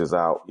finishes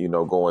out,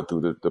 going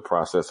through the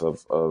process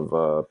of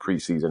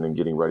preseason and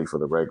getting ready for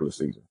the regular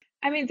season?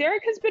 I mean,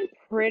 Derek has been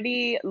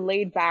pretty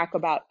laid back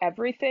about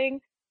everything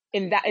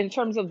in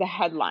terms of the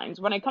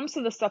headlines. When it comes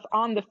to the stuff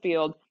on the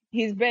field,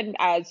 he's been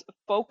as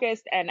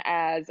focused and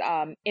as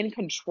in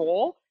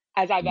control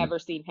as I've ever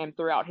seen him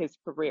throughout his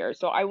career.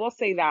 So I will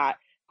say that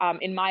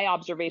in my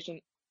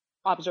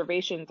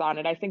observations on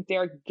it, I think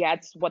Derek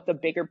gets what the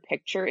bigger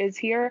picture is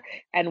here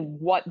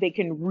and what they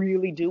can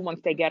really do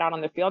once they get out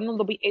on the field, and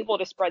they'll be able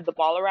to spread the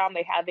ball around.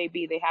 They have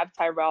AB, they have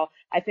Tyrell.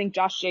 I think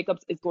Josh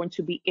Jacobs is going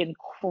to be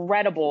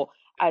incredible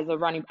as a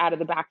running out of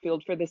the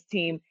backfield for this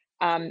team.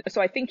 So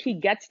I think he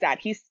gets that.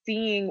 He's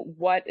seeing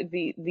what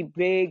the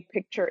big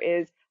picture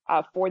is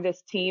for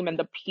this team and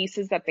the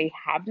pieces that they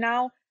have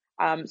now.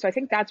 So I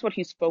think that's what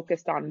he's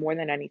focused on more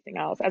than anything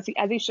else, as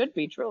he should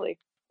be, truly.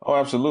 Oh,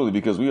 absolutely,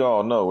 because we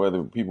all know,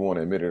 whether people want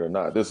to admit it or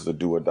not, this is a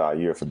do or die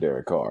year for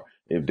Derek Carr.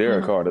 If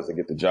Derek Carr doesn't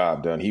get the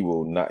job done, he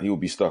will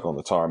be stuck on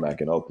the tarmac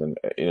in Oakland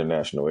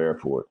International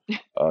Airport.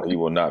 He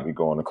will not be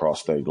going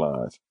across state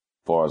lines, as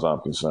far as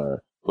I'm concerned.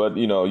 But,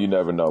 you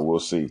never know. We'll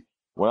see.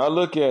 When I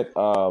look at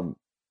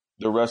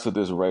the rest of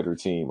this Raider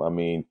team, I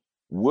mean,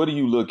 what do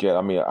you look at?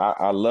 I mean,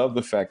 I love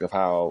the fact of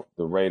how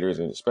the Raiders,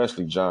 and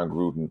especially John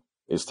Gruden,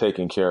 is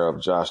taking care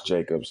of Josh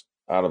Jacobs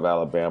out of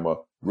Alabama,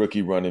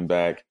 rookie running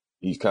back.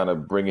 He's kind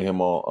of bringing him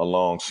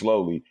along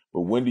slowly.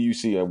 But when do you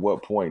see, at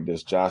what point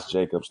does Josh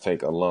Jacobs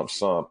take a lump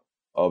sum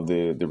of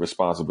the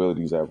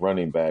responsibilities at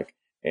running back?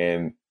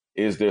 And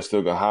is there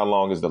still, how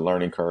long is the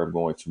learning curve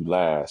going to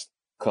last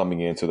coming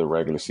into the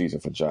regular season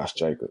for Josh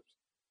Jacobs?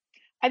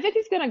 I think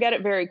he's going to get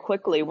it very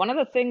quickly. One of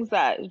the things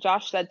that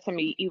Josh said to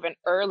me even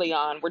early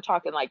on, we're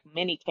talking like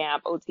mini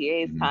camp,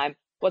 OTAs time,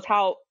 was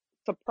how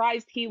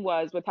surprised he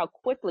was with how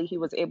quickly he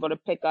was able to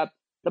pick up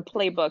the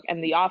playbook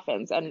and the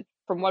offense. And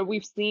from what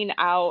we've seen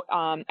out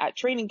at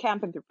training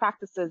camp and through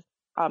practices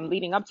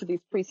leading up to these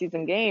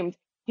preseason games,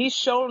 he's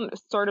shown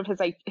sort of his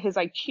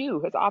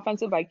IQ, his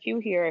offensive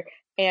IQ here,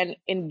 and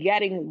in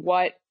getting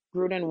what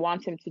Gruden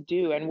wants him to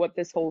do and what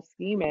this whole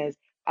scheme is.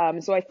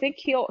 So I think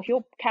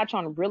he'll catch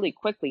on really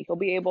quickly. He'll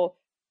be able,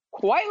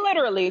 quite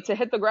literally, to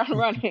hit the ground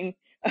running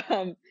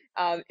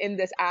in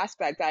this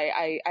aspect.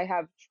 I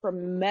have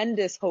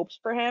tremendous hopes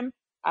for him,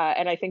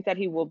 and I think that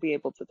he will be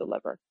able to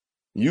deliver.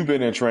 You've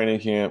been in training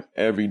camp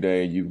every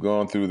day. You've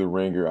gone through the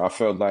ringer. I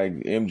felt like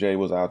MJ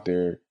was out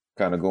there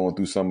kind of going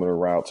through some of the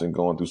routes and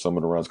going through some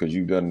of the runs, because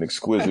you've done an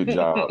exquisite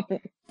job as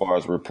far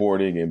as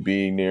reporting and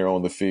being there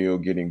on the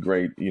field, getting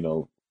great,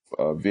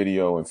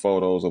 video and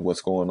photos of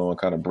what's going on,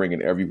 kind of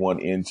bringing everyone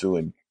into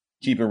and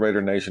keeping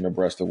Raider Nation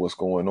abreast of what's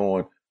going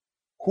on.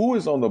 Who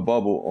is on the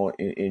bubble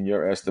in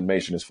your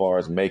estimation as far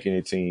as making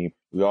a team?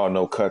 We all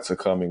know cuts are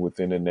coming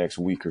within the next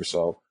week or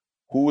so.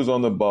 Who is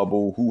on the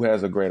bubble? Who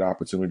has a great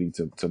opportunity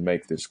to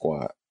make this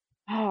squad?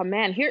 Oh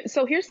man, here's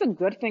the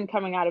good thing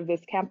coming out of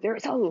this camp. There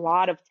is a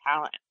lot of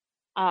talent.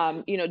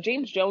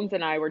 James Jones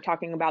and I were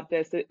talking about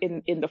this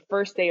in the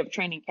first day of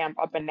training camp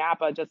up in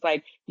Napa. Just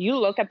like, you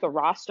look at the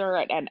roster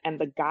and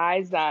the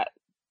guys that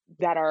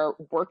are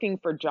working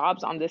for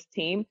jobs on this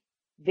team,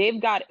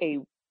 they've got a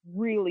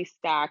really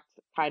stacked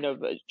kind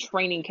of a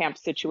training camp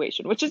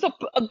situation, which is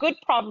a good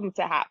problem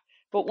to have.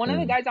 But one of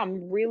the guys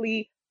I'm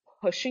really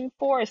pushing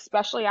for,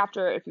 especially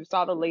after, if you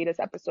saw the latest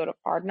episode of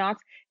Hard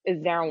Knocks, is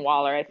Darren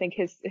Waller. I think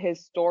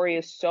his story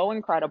is so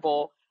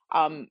incredible.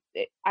 I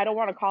don't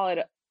want to call it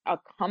a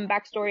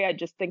comeback story. I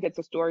just think it's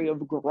a story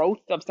of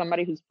growth, of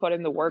somebody who's put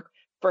in the work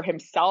for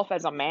himself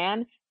as a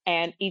man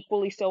and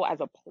equally so as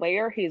a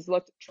player. He's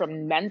looked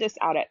tremendous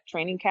out at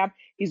training camp.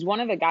 He's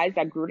one of the guys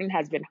that Gruden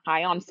has been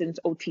high on since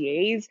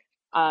OTAs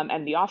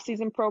and the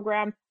offseason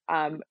program.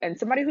 And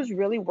somebody who's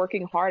really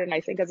working hard, and I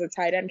think as a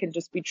tight end can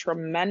just be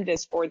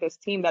tremendous for this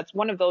team. That's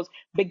one of those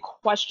big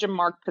question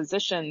mark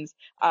positions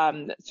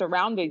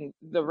surrounding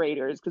the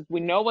Raiders, because we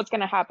know what's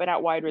going to happen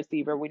at wide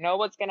receiver. We know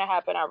what's going to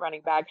happen at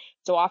running back.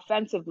 So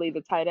offensively,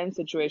 the tight end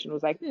situation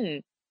was like,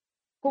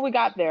 who we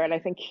got there? And I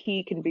think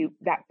he can be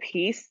that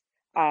piece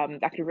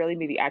that could really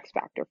be the X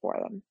factor for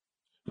them.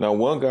 Now,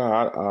 one guy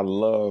I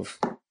love,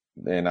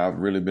 and I've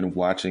really been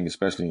watching,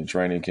 especially in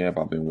training camp,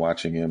 I've been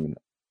watching him in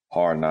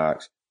Hard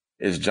Knocks,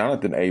 is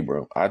Jonathan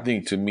Abram. I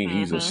think, to me,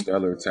 he's a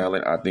stellar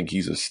talent. I think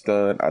he's a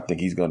stud. I think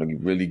he's going to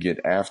really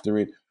get after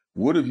it.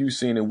 What have you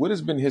seen, and what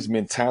has been his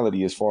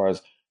mentality as far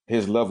as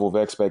his level of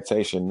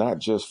expectation, not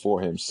just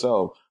for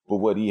himself, but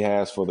what he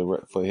has for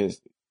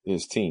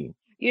his team?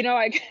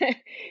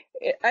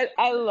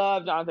 I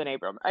love Jonathan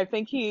Abram. I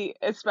think he,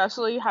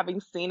 especially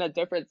having seen a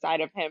different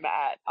side of him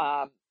at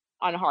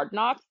on Hard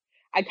Knocks,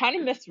 I kind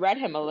of misread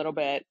him a little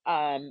bit,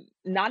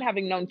 not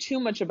having known too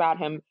much about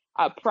him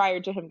prior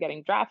to him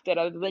getting drafted,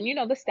 other than,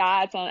 the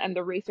stats and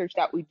the research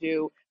that we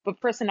do. But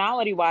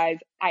personality wise,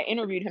 I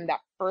interviewed him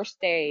that first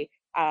day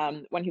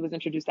when he was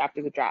introduced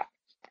after the draft.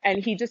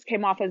 And he just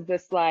came off as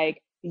this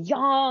like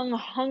young,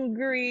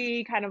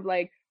 hungry, kind of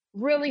like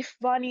really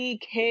funny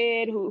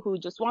kid who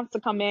just wants to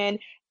come in.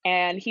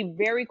 And he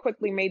very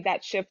quickly made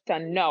that shift to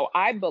no,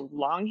 I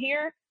belong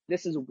here.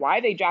 This is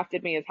why they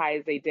drafted me as high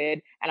as they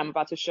did. And I'm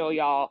about to show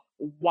y'all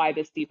why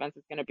this defense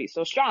is going to be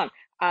so strong.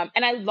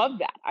 And I love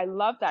that. I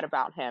love that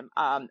about him.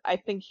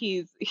 I think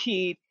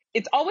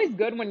it's always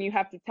good when you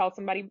have to tell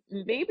somebody,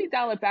 maybe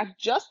dial it back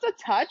just a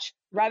touch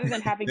rather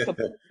than having to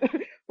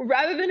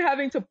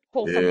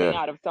pull something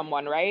out of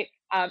someone, right?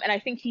 And I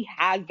think he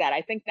has that.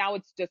 I think now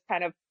it's just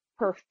kind of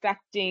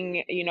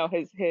perfecting,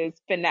 his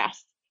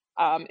finesse,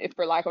 if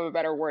for lack of a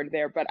better word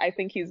there. But I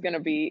think he's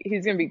gonna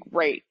be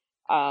great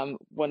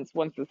once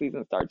the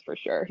season starts for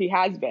sure. He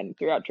has been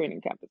throughout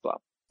training camp as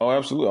well. Oh,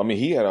 absolutely. I mean,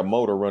 he had a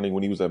motor running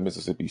when he was at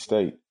Mississippi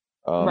State.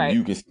 Right.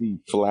 You can see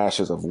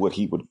flashes of what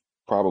he would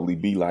probably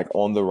be like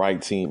on the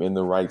right team, in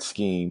the right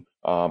scheme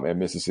at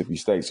Mississippi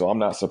State. So I'm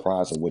not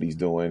surprised at what he's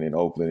doing in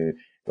Oakland. And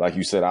like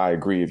you said, I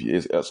agree.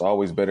 It's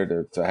always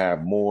better to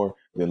have more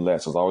than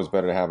less. It's always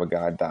better to have a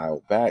guy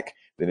dialed back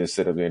than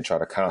instead of then trying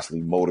to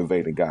constantly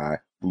motivate a guy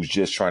who's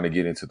just trying to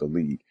get into the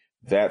league.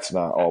 That's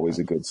not always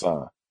a good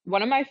sign.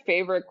 One of my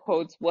favorite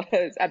quotes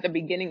was at the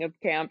beginning of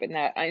camp in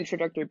that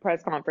introductory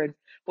press conference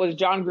was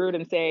Jon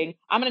Gruden saying,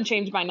 I'm going to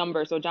change my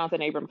number so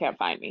Jonathan Abram can't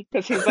find me.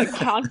 Because he's like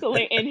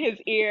constantly in his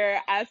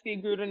ear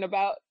asking Gruden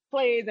about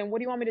plays and what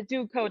do you want me to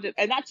do, coach?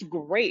 And that's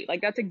great.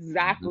 Like, that's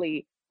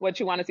exactly what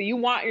you want to see. You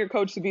want your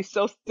coach to be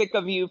so sick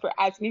of you for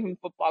asking him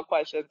football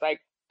questions. Like,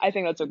 I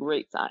think that's a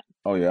great sign.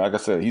 Oh, yeah. Like I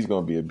said, he's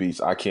going to be a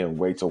beast. I can't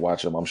wait to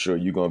watch him. I'm sure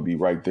you're going to be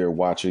right there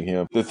watching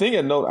him. The thing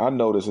I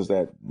noticed is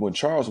that when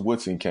Charles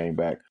Woodson came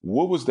back,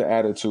 what was the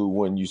attitude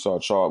when you saw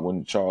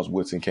Charles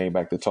Woodson came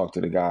back to talk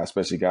to the guys,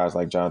 especially guys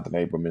like Jonathan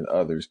Abram and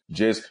others?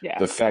 Just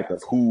the fact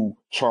of who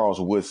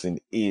Charles Woodson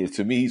is.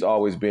 To me, he's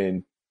always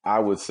been, I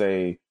would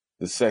say,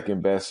 the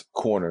second best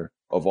corner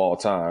of all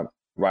time,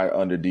 right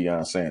under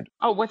Deion Sanders.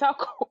 Oh,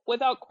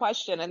 without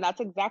question. And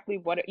that's exactly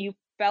what you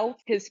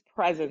felt his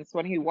presence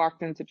when he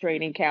walked into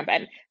training camp,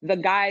 and the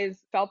guys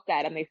felt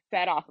that and they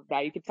fed off of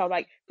that. You could tell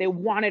like they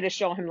wanted to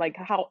show him like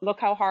look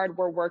how hard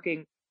we're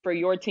working for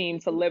your team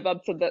to live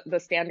up to the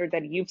standard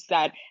that you've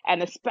set.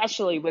 And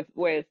especially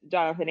with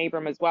Jonathan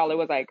Abram as well, it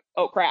was like,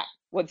 oh crap,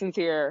 Woodson's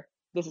here.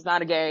 This is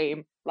not a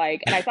game.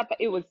 Like, and I thought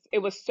that it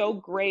was so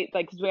great,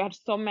 like, because we had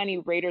so many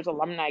Raiders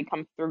alumni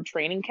come through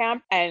training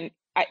camp, and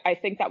I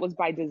think that was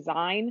by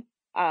design.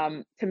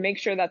 To make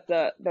sure that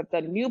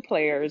the new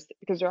players,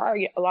 because there are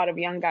a lot of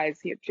young guys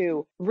here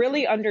too,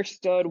 really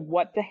understood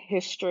what the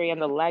history and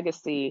the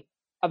legacy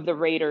of the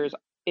Raiders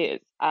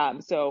is.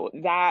 So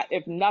that,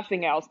 if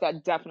nothing else,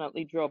 that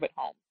definitely drove it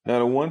home. Now,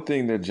 the one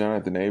thing that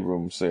Jonathan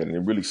Abram said, and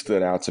it really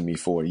stood out to me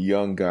for a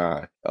young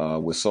guy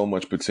with so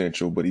much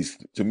potential, but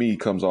to me, he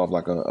comes off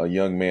like a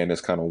young man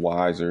that's kind of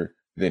wiser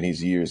than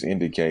his years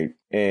indicate.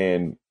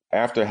 And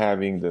after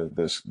having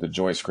the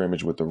joint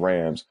scrimmage with the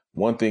Rams,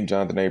 one thing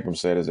Jonathan Abram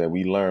said is that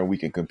we learned we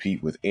can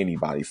compete with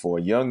anybody. For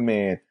a young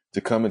man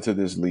to come into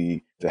this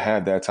league, to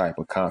have that type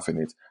of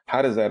confidence,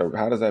 how does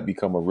that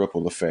become a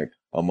ripple effect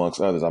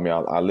amongst others? I mean,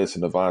 I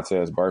listened to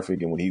Vontaze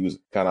Burfict, and when he was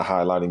kind of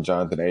highlighting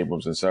Jonathan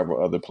Abrams and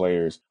several other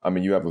players, I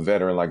mean, you have a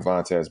veteran like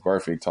Vontaze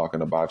Burfict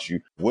talking about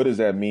you. What does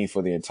that mean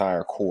for the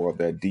entire core of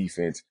that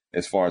defense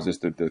as far as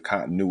just the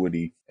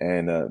continuity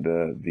and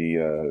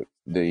the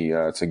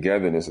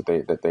togetherness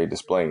that they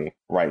displaying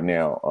right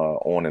now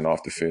on and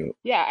off the field?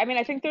 Yeah, I mean,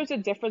 I think there's a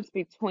difference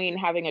between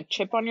having a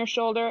chip on your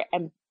shoulder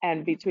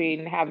and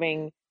between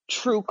having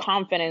true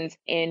confidence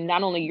in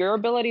not only your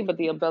ability but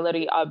the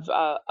ability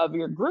of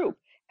your group,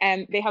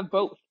 and they have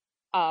both.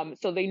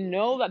 So they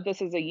know that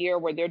this is a year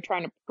where they're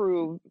trying to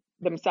prove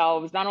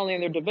themselves not only in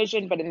their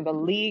division but in the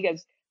league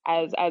as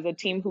a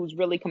team who's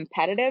really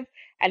competitive.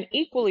 And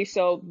equally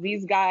so,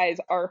 these guys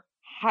are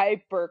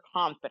hyper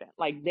confident.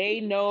 Like,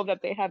 they know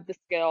that they have the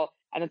skill,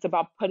 and it's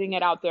about putting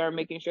it out there and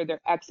making sure they're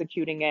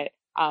executing it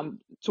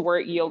to where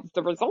it yields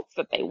the results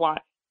that they want.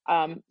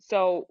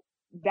 So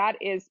that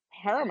is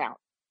paramount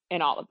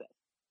in all of this.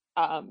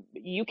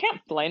 You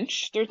can't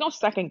flinch. There's no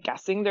second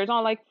guessing. There's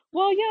not like,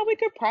 well, yeah, we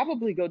could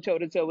probably go toe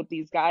to toe with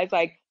these guys.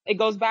 Like, it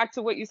goes back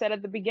to what you said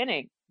at the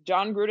beginning.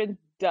 Jon Gruden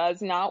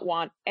does not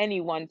want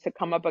anyone to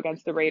come up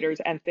against the Raiders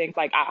and think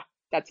like,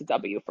 that's a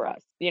W for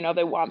us.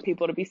 They want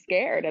people to be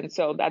scared. And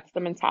so that's the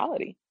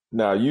mentality.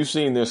 Now, you've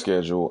seen their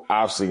schedule.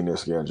 I've seen their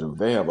schedule.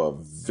 They have a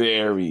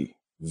very,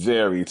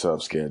 very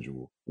tough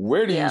schedule.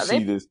 Where do you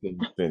see this thing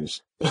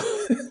finished?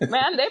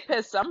 Man, they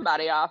pissed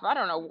somebody off. I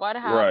don't know what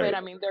happened. Right.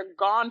 I mean, they're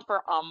gone for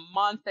a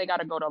month. They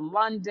got to go to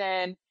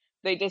London.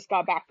 They just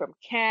got back from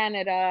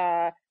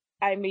Canada.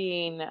 I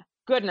mean,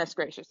 goodness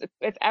gracious.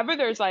 If ever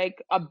there's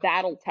like a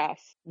battle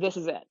test, this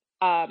is it.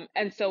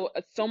 And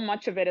so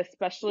much of it,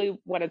 especially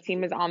when a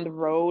team is on the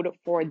road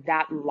for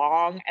that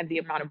long and the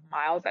amount of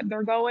miles that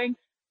they're going,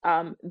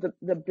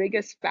 the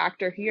biggest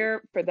factor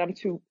here for them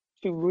to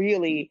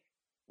really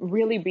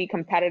really be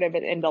competitive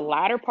in the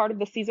latter part of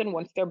the season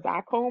once they're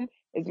back home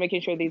is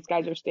making sure these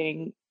guys are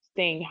staying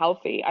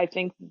healthy. I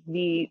think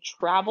the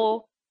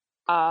travel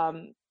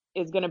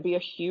is going to be a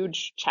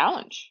huge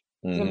challenge.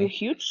 It's going to be a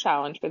huge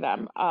challenge for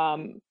them.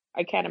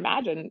 I can't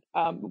imagine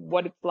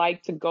what it's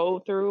like to go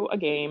through a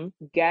game,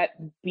 get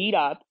beat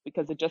up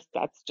because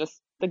that's just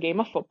the game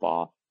of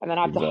football, and then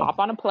have to hop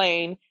on a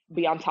plane,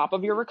 be on top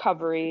of your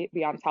recovery,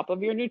 be on top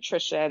of your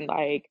nutrition.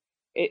 Like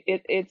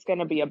it's going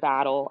to be a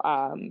battle.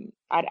 I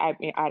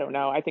mean, I don't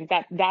know. I think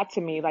that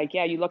to me, like,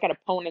 yeah, you look at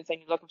opponents and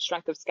you look at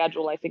strength of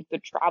schedule. I think the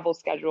travel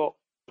schedule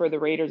for the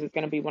Raiders is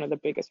going to be one of the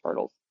biggest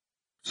hurdles.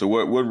 So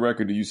what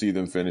record do you see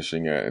them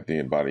finishing at the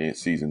end by the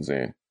season's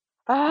end?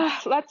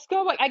 Let's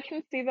go. I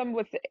can see them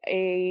with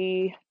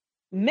a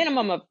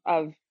minimum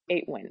of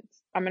 8 wins.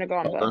 I'm gonna go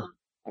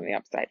on the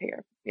upside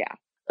here. Yeah.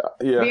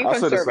 Yeah, Being I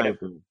said the same conservative.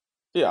 thing.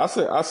 Yeah,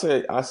 I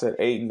said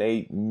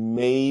 8-8,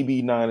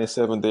 maybe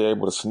 9-7. They're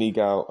able to sneak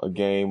out a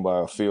game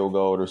by a field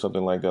goal or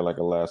something like that, like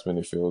a last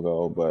minute field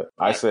goal. But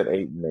I said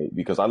 8-8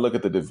 because I look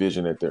at the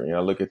division that they're in. I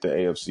look at the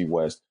AFC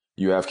West.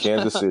 You have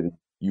Kansas City.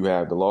 You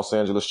have the Los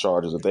Angeles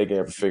Chargers. If they can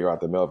ever figure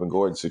out the Melvin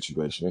Gordon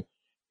situation,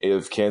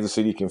 if Kansas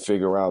City can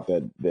figure out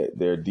that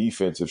their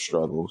defensive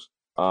struggles,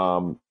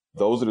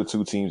 those are the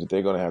two teams that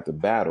they're going to have to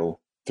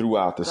battle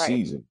throughout the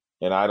season.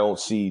 And I don't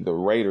see the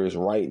Raiders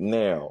right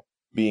now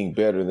being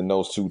better than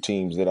those two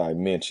teams that I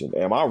mentioned.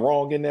 Am I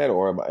wrong in that,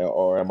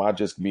 or am I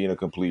just being a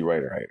complete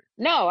Raider hater?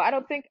 No, I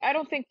don't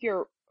think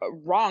you're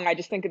wrong. I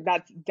just think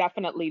that's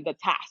definitely the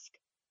task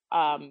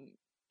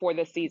for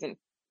this season,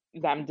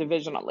 them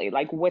divisionally.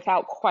 Like,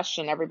 without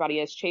question, everybody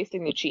is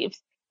chasing the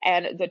Chiefs.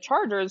 And the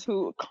Chargers,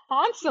 who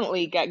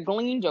constantly get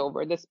gleaned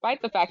over,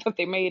 despite the fact that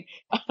they made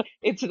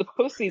it to the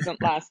postseason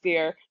last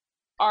year,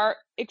 are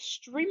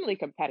extremely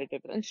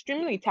competitive,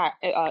 extremely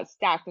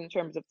stacked in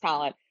terms of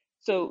talent.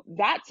 So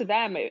that to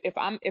them, if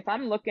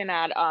I'm looking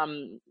at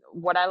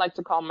what I like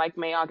to call Mike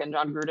Mayock and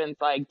John Gruden's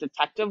like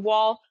detective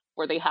wall,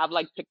 where they have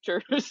like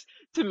pictures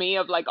to me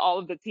of like all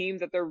of the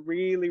teams that they're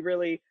really,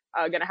 really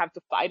gonna have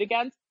to fight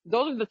against,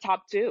 those are the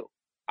top two,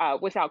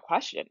 without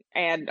question.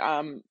 And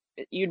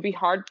you'd be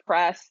hard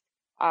pressed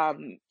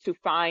to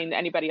find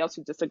anybody else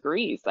who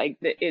disagrees. Like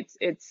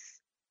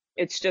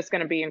it's just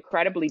going to be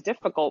incredibly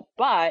difficult.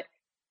 But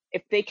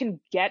if they can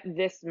get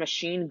this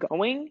machine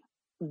going,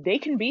 they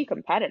can be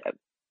competitive.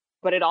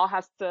 But it all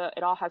has to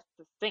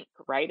sync,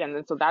 right? And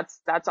then, so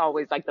that's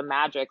always like the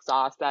magic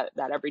sauce that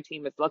every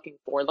team is looking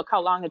for. Look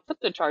how long it took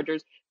the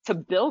Chargers to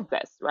build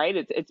this, right?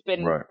 It's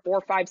been 4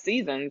 or 5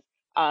 seasons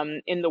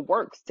in the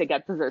works to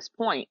get to this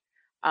point.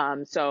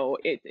 So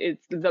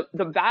it's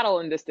the battle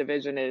in this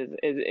division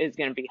is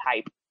going to be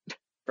hype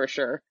for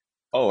sure.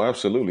 Oh,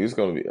 absolutely. It's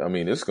going to be, I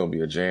mean, it's going to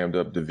be a jammed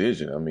up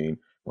division. I mean,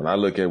 when I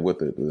look at what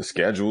the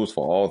schedules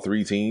for all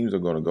 3 teams are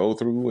going to go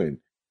through, and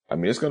I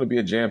mean, it's going to be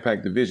a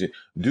jam-packed division.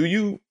 Do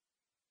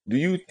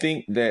you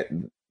think that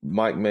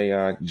Mike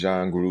Mayock,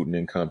 John Gruden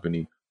and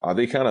company, are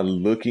they kind of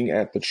looking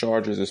at the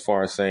Chargers as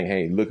far as saying,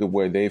 hey, look at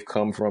where they've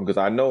come from? Because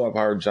I know I've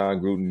heard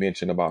John Gruden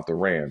mention about the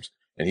Rams,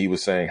 and he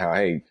was saying how,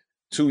 hey,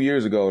 2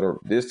 years ago,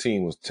 this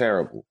team was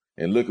terrible.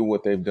 And look at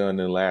what they've done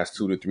in the last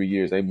 2 to 3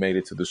 years. They made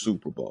it to the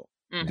Super Bowl.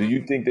 Mm-hmm. Do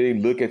you think they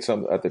look at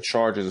the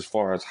Chargers as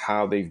far as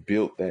how they've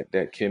built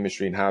that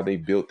chemistry and how they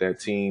built that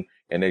team,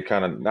 and they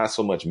kind of not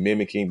so much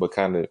mimicking, but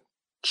kind of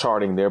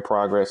charting their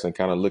progress and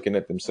kind of looking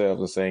at themselves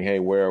and saying, hey,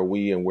 where are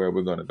we and where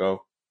we're going to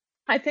go?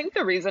 I think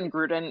the reason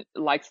Gruden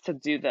likes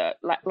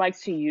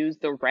to use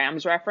the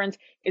Rams reference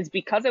is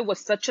because it was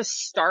such a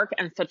stark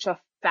and such a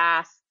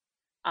fast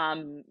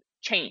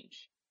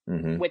change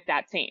with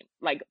that team,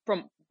 like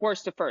from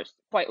worst to first,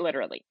 quite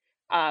literally.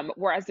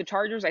 Whereas the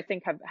Chargers, I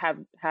think,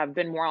 have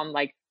been more on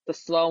like the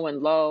slow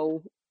and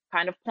low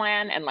kind of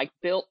plan, and like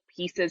built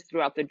pieces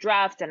throughout the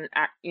draft and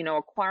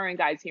acquiring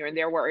guys here and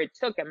there, where it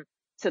took him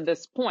to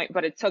this point,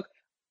 but it took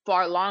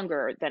far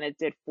longer than it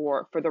did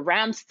for the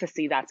Rams to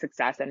see that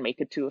success and make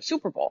it to a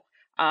Super Bowl.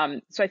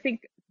 So I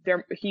think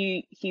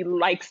he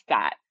likes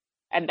that,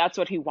 and that's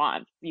what he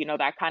wants.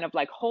 That kind of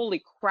like,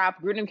 holy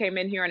crap, Gruden came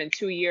in here and in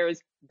 2 years,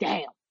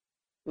 damn,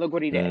 look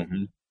what he did.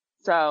 Mm-hmm.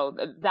 So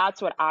that's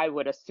what I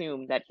would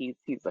assume that he's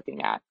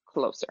looking at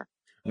closer.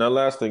 Now,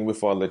 last thing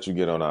before I let you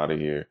get on out of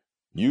here,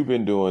 you've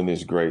been doing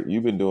this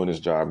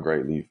job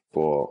greatly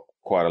for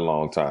quite a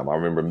long time. I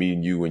remember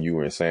meeting you when you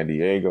were in San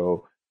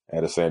Diego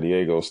at a San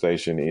Diego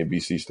station,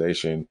 NBC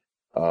station,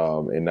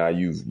 and now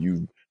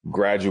you've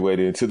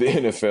graduated into the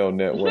NFL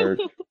Network.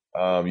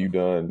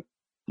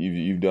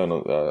 You've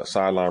done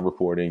sideline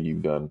reporting.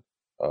 You've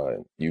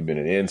been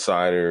an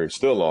insider,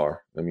 still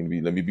are. Let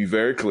me be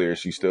very clear.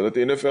 She's still at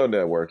the NFL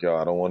Network, y'all.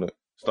 I don't want to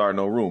start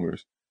no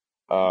rumors.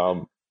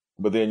 But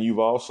then you've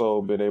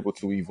also been able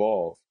to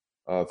evolve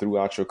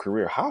throughout your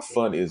career. How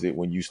fun is it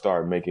when you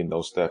start making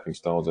those stepping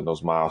stones and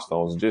those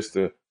milestones, just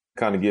to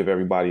kind of give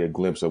everybody a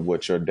glimpse of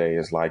what your day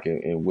is like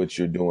and what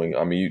you're doing?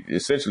 I mean,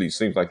 essentially, it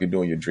seems like you're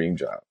doing your dream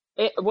job.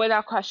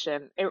 Without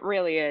question, it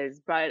really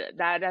is. But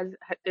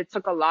it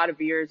took a lot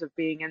of years of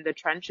being in the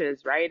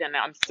trenches, right? And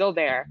I'm still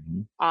there.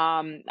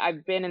 Mhm.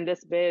 I've been in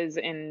this biz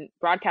in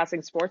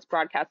broadcasting, sports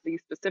broadcasting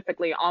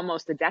specifically,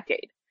 almost a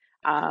decade.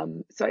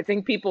 So I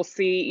think people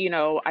see,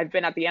 I've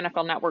been at the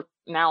NFL Network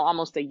now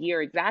almost a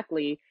year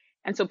exactly.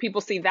 And so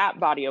people see that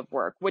body of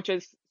work, which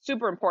is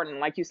super important.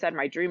 Like you said,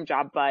 my dream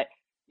job, but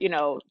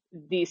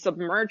the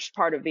submerged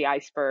part of the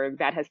iceberg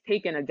that has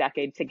taken a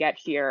decade to get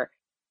here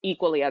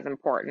equally as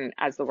important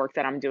as the work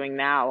that I'm doing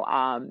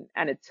now.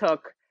 And it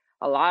took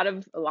a lot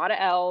of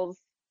L's,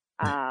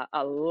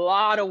 a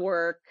lot of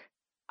work,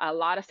 a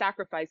lot of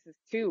sacrifices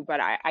too, but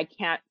I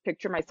can't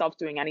picture myself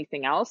doing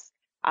anything else.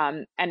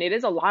 And it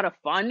is a lot of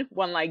fun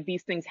when like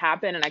these things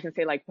happen and I can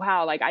say like,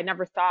 wow, like I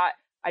never thought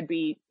I'd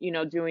be,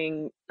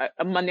 doing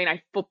a Monday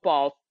Night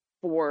Football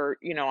for,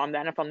 on the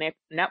NFL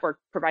Network,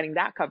 providing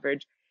that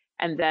coverage.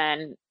 And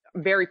then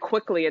very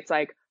quickly it's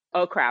like,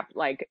 oh crap,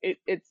 like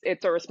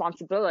it's a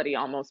responsibility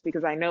almost,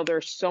 because I know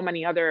there's so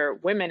many other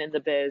women in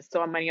the biz,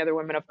 so many other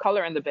women of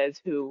color in the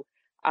biz who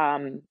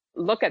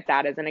look at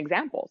that as an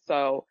example.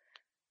 So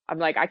I'm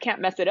like, I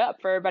can't mess it up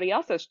for everybody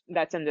else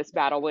that's in this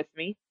battle with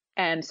me.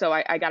 And so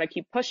I got to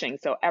keep pushing.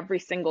 So every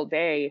single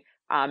day,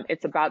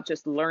 it's about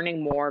just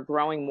learning more,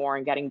 growing more,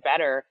 and getting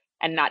better,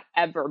 and not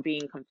ever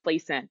being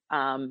complacent.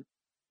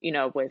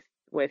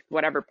 With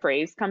whatever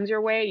praise comes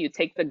your way, you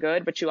take the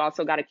good, but you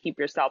also got to keep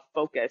yourself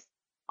focused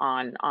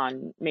on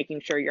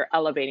making sure you're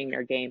elevating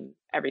your game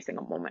every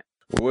single moment.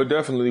 Well, we're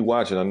definitely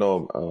watching. I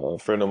know a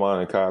friend of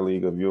mine, a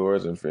colleague of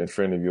yours, and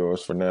friend of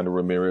yours, Fernando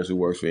Ramirez, who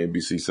works for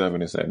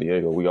NBC7 in San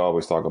Diego. We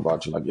always talk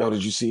about you like, yo,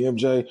 did you see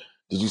MJ?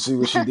 Did you see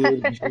what she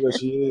did? Did you see where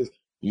she is?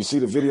 You see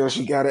the video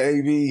she got at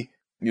AB?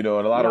 And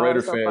a lot of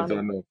Raider fans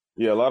I know.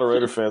 Yeah, a lot of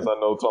Raider fans I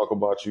know talk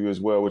about you as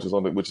well, which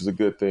is a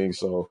good thing.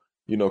 So,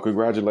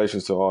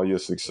 congratulations to all your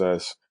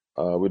success.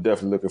 We're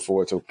definitely looking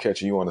forward to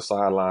catching you on the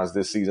sidelines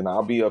this season.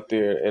 I'll be up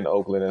there in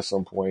Oakland at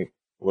some point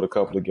with a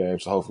couple of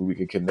games, so hopefully we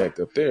can connect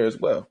up there as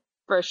well.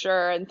 For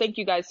sure. And thank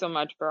you guys so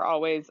much for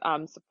always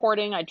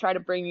supporting. I try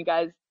to bring you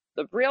guys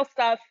the real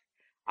stuff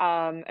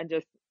and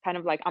just kind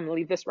of like, I'm going to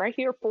leave this right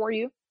here for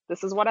you.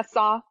 This is what I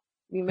saw.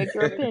 You make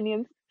your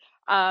opinions.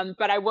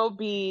 But I will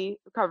be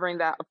covering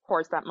that, of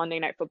course, that Monday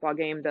Night Football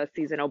game, the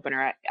season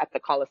opener at the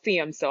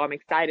Coliseum. So I'm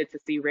excited to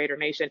see Raider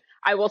Nation.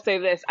 I will say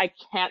this, I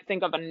can't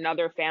think of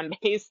another fan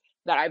base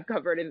that I've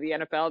covered in the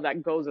NFL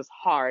that goes as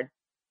hard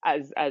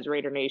as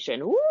Raider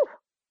Nation. Woo,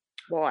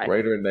 boy.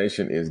 Raider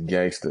Nation is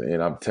gangster,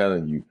 and I'm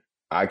telling you,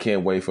 I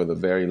can't wait for the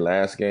very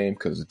last game,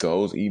 because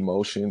those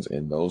emotions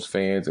and those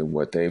fans and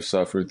what they've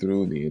suffered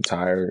through the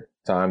entire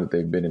time that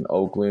they've been in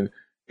Oakland,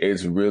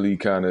 it's really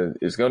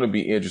it's going to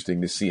be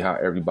interesting to see how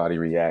everybody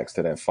reacts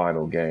to that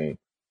final game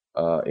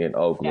in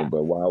Oakland.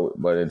 Yeah.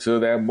 But until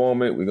that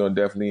moment, we're going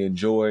to definitely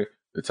enjoy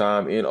the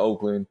time in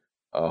Oakland.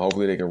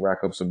 Hopefully they can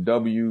rack up some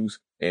W's.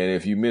 And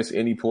if you miss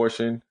any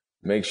portion,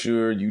 make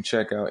sure you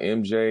check out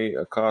MJ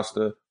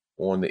Acosta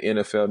on the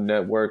NFL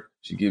Network.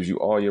 She gives you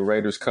all your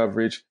Raiders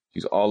coverage.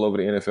 She's all over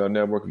the NFL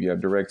Network. If you have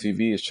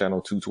DirecTV, it's channel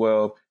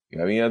 212. If you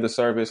have any other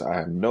service, I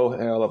have no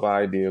hell of an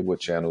idea what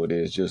channel it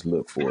is. Just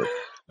look for it.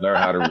 Learn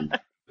how to read.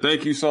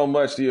 Thank you so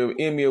much to your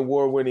Emmy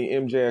Award-winning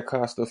MJ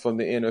Acosta from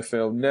the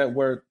NFL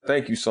Network.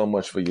 Thank you so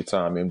much for your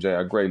time, MJ.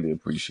 I greatly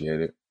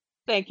appreciate it.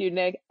 Thank you,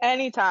 Nick.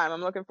 Anytime.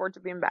 I'm looking forward to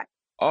being back.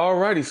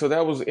 Alrighty, so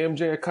that was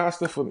MJ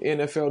Acosta from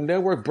NFL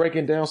Network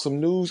breaking down some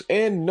news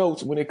and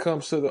notes when it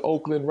comes to the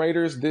Oakland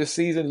Raiders this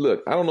season.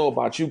 Look, I don't know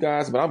about you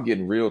guys, but I'm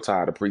getting real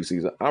tired of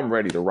preseason. I'm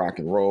ready to rock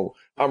and roll.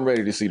 I'm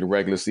ready to see the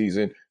regular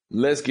season.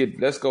 Let's go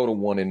to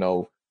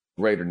 1-0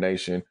 Raider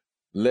Nation.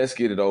 Let's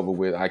get it over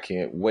with. I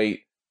can't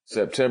wait.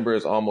 September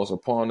is almost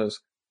upon us.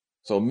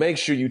 So make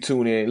sure you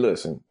tune in.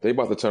 Listen, they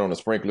about to turn on the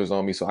sprinklers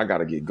on me, so I got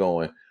to get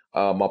going.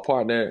 My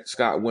partner,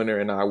 Scott Winter,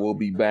 and I will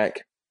be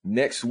back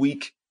next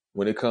week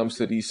when it comes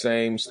to these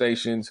same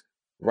stations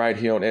right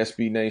here on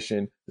SB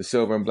Nation, the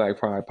Silver and Black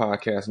Pride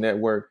Podcast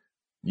Network.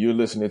 You're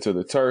listening to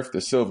The Turf,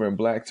 the Silver and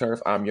Black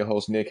Turf. I'm your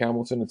host, Nick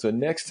Hamilton. Until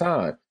next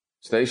time,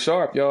 stay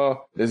sharp,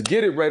 y'all. Let's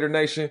get it, Raider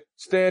Nation.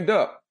 Stand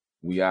up.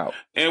 We out.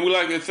 And we'd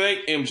like to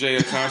thank MJ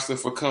Acosta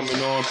for coming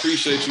on.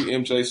 Appreciate you,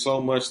 MJ, so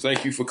much.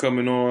 Thank you for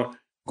coming on.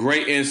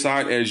 Great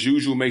insight as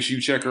usual. Make sure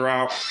you check her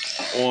out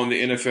on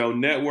the NFL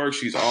Network.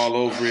 She's all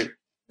over it,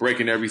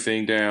 breaking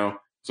everything down.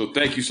 So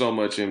thank you so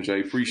much,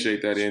 MJ.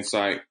 Appreciate that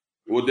insight.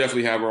 We'll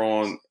definitely have her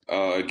on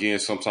again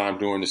sometime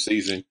during the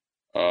season,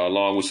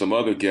 along with some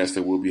other guests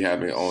that we'll be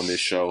having on this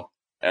show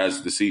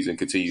as the season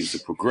continues to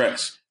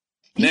progress.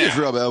 You just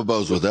rub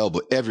elbows with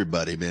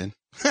everybody, man.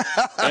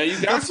 Man,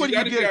 you got to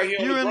get out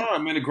here on the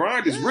grind, man. The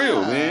grind is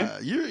real, man.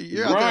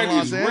 You're out there in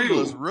Los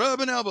Angeles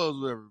rubbing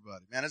elbows with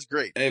everybody, man. It's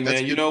great. Hey,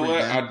 man, you know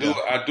what?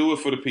 I do it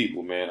for the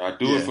people, man. I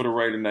do it for the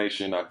Raider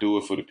Nation. I do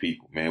it for the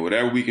people, man.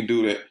 Whatever we can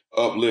do to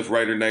uplift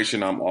Raider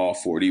Nation, I'm all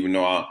for it, even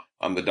though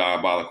I'm the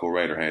diabolical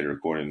Raider hater,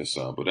 according to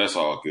some. But that's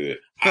all good.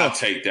 I'll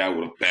take that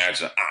with a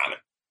badge of honor.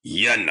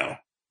 You know.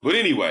 But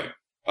anyway,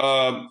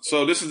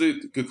 so this is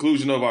the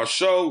conclusion of our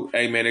show.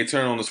 Hey, man, they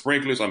turn on the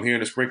sprinklers. I'm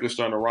hearing the sprinklers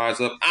starting to rise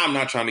up. I'm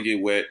not trying to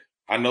get wet.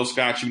 I know,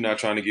 Scott, you're not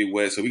trying to get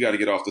wet, so we got to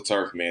get off the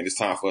turf, man. It's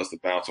time for us to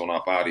bounce on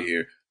up out of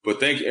here. But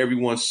thank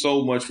everyone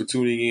so much for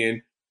tuning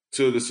in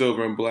to the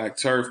Silver and Black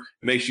Turf.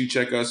 Make sure you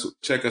check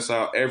us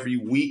out every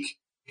week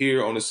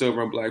here on the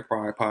Silver and Black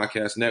Pride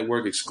Podcast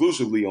Network,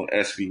 exclusively on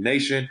SB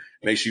Nation.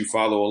 Make sure you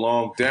follow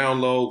along,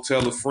 download,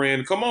 tell a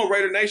friend. Come on,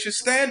 Raider Nation,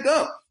 stand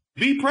up.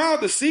 Be proud.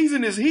 The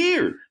season is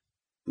here.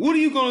 What are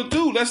you gonna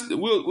do?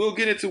 We'll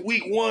get into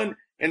week 1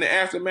 and the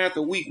aftermath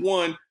of week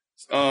 1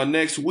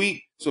 next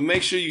week. So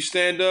make sure you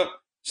stand up.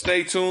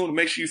 Stay tuned.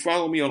 Make sure you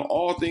follow me on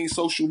all things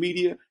social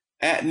media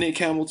at Nick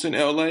Hamilton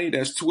LA.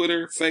 That's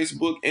Twitter,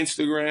 Facebook,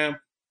 Instagram,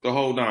 the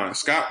whole nine.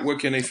 Scott, where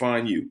can they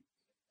find you?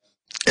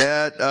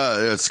 At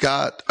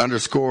Scott_Winter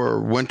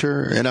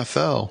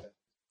NFL.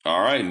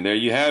 All right, and there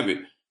you have it.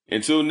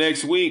 Until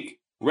next week,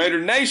 Raider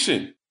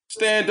Nation,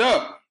 stand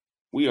up.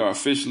 We are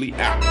officially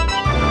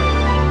out.